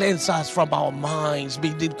to cleanse us from our minds.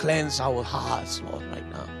 Begin to cleanse our hearts, Lord, right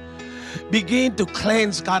now. Begin to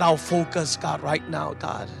cleanse, God, our focus, God, right now,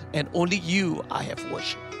 God. And only you I have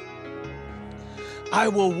worshipped. I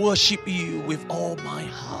will worship you with all my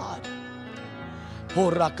heart.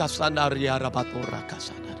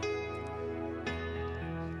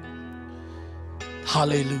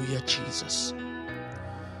 Hallelujah, Jesus.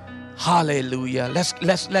 Hallelujah.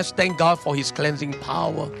 Let's thank God for his cleansing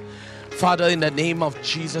power. Father, in the name of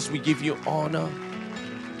Jesus, we give you honor.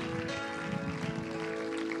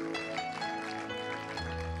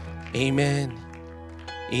 Amen.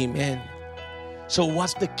 Amen. So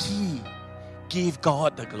what's the key? Give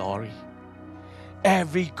God the glory.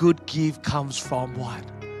 Every good gift comes from what?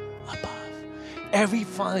 Above. Every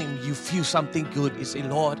time you feel something good, you say,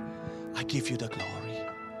 Lord, I give you the glory.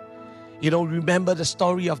 You know, remember the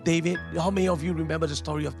story of David? How many of you remember the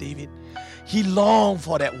story of David? He longed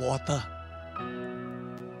for that water.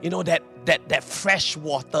 You know, that fresh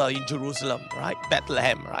water in Jerusalem, right?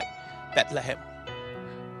 Bethlehem, right? Bethlehem.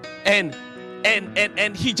 And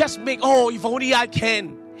he just if only I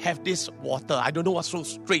can have this water. I don't know what's so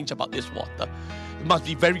strange about this water. It must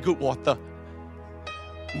be very good water.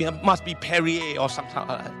 It must be Perrier or something like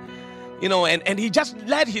that. You know, and he just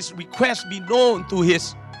let his request be known to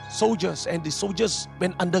his soldiers, and the soldiers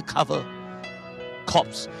went undercover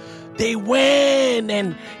cops. They went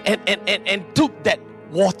and took that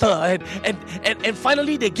water and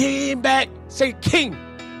finally they came back saying, King,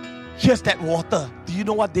 here's that water. Do you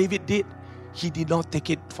know what David did? He did not take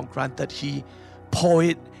it for granted. He poured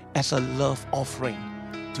it as a love offering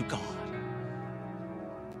to God.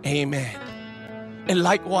 Amen. And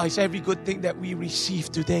likewise, every good thing that we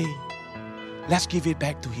receive today, let's give it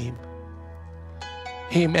back to him.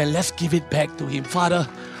 Amen. Let's give it back to him. Father,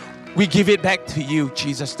 we give it back to you,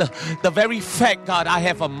 Jesus. The very fact, God, I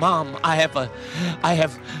have a mom, I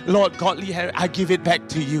have Lord, godly hair, I give it back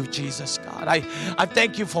to you, Jesus, God. I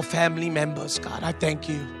thank you for family members, God. I thank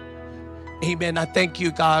you. Amen. I thank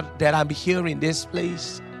you, God, that I'm here in this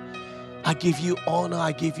place. I give you honor.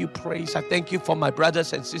 I give you praise. I thank you for my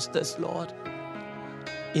brothers and sisters, Lord.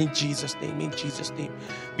 In Jesus' name, in Jesus' name.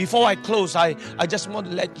 Before I close, I just want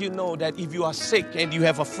to let you know that if you are sick and you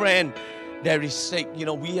have a friend that is sick, you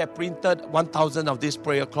know, we have printed 1,000 of this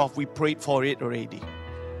prayer cloth. We prayed for it already.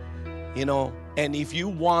 You know, and if you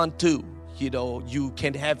want to, you know, you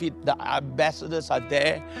can have it. The ambassadors are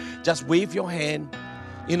there. Just wave your hand.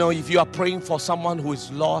 You know, if you are praying for someone who is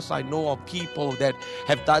lost, I know of people that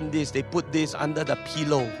have done this. They put this under the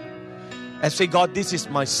pillow. And say, God, this is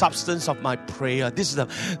my substance of my prayer. This is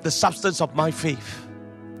the substance of my faith.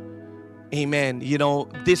 Amen.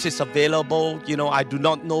 This is available. I do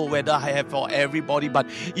not know whether I have for everybody, but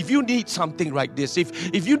if you need something like this,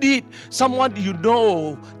 if you need someone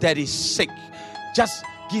that is sick, just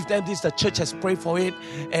give them this. The church has prayed for it,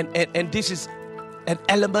 and this is an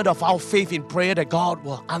element of our faith in prayer, that God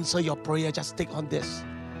will answer your prayer. Just take on this.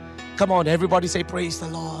 Come on, everybody say, praise the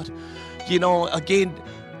Lord. Again,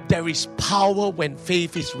 there is power when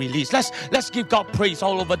faith is released. Let's give God praise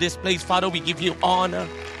all over this place. Father, we give you honor.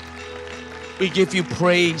 We give you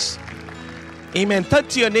praise. Amen. Turn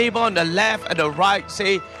to your neighbor on the left and the right.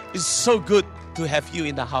 Say, it's so good to have you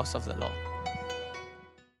in the house of the Lord.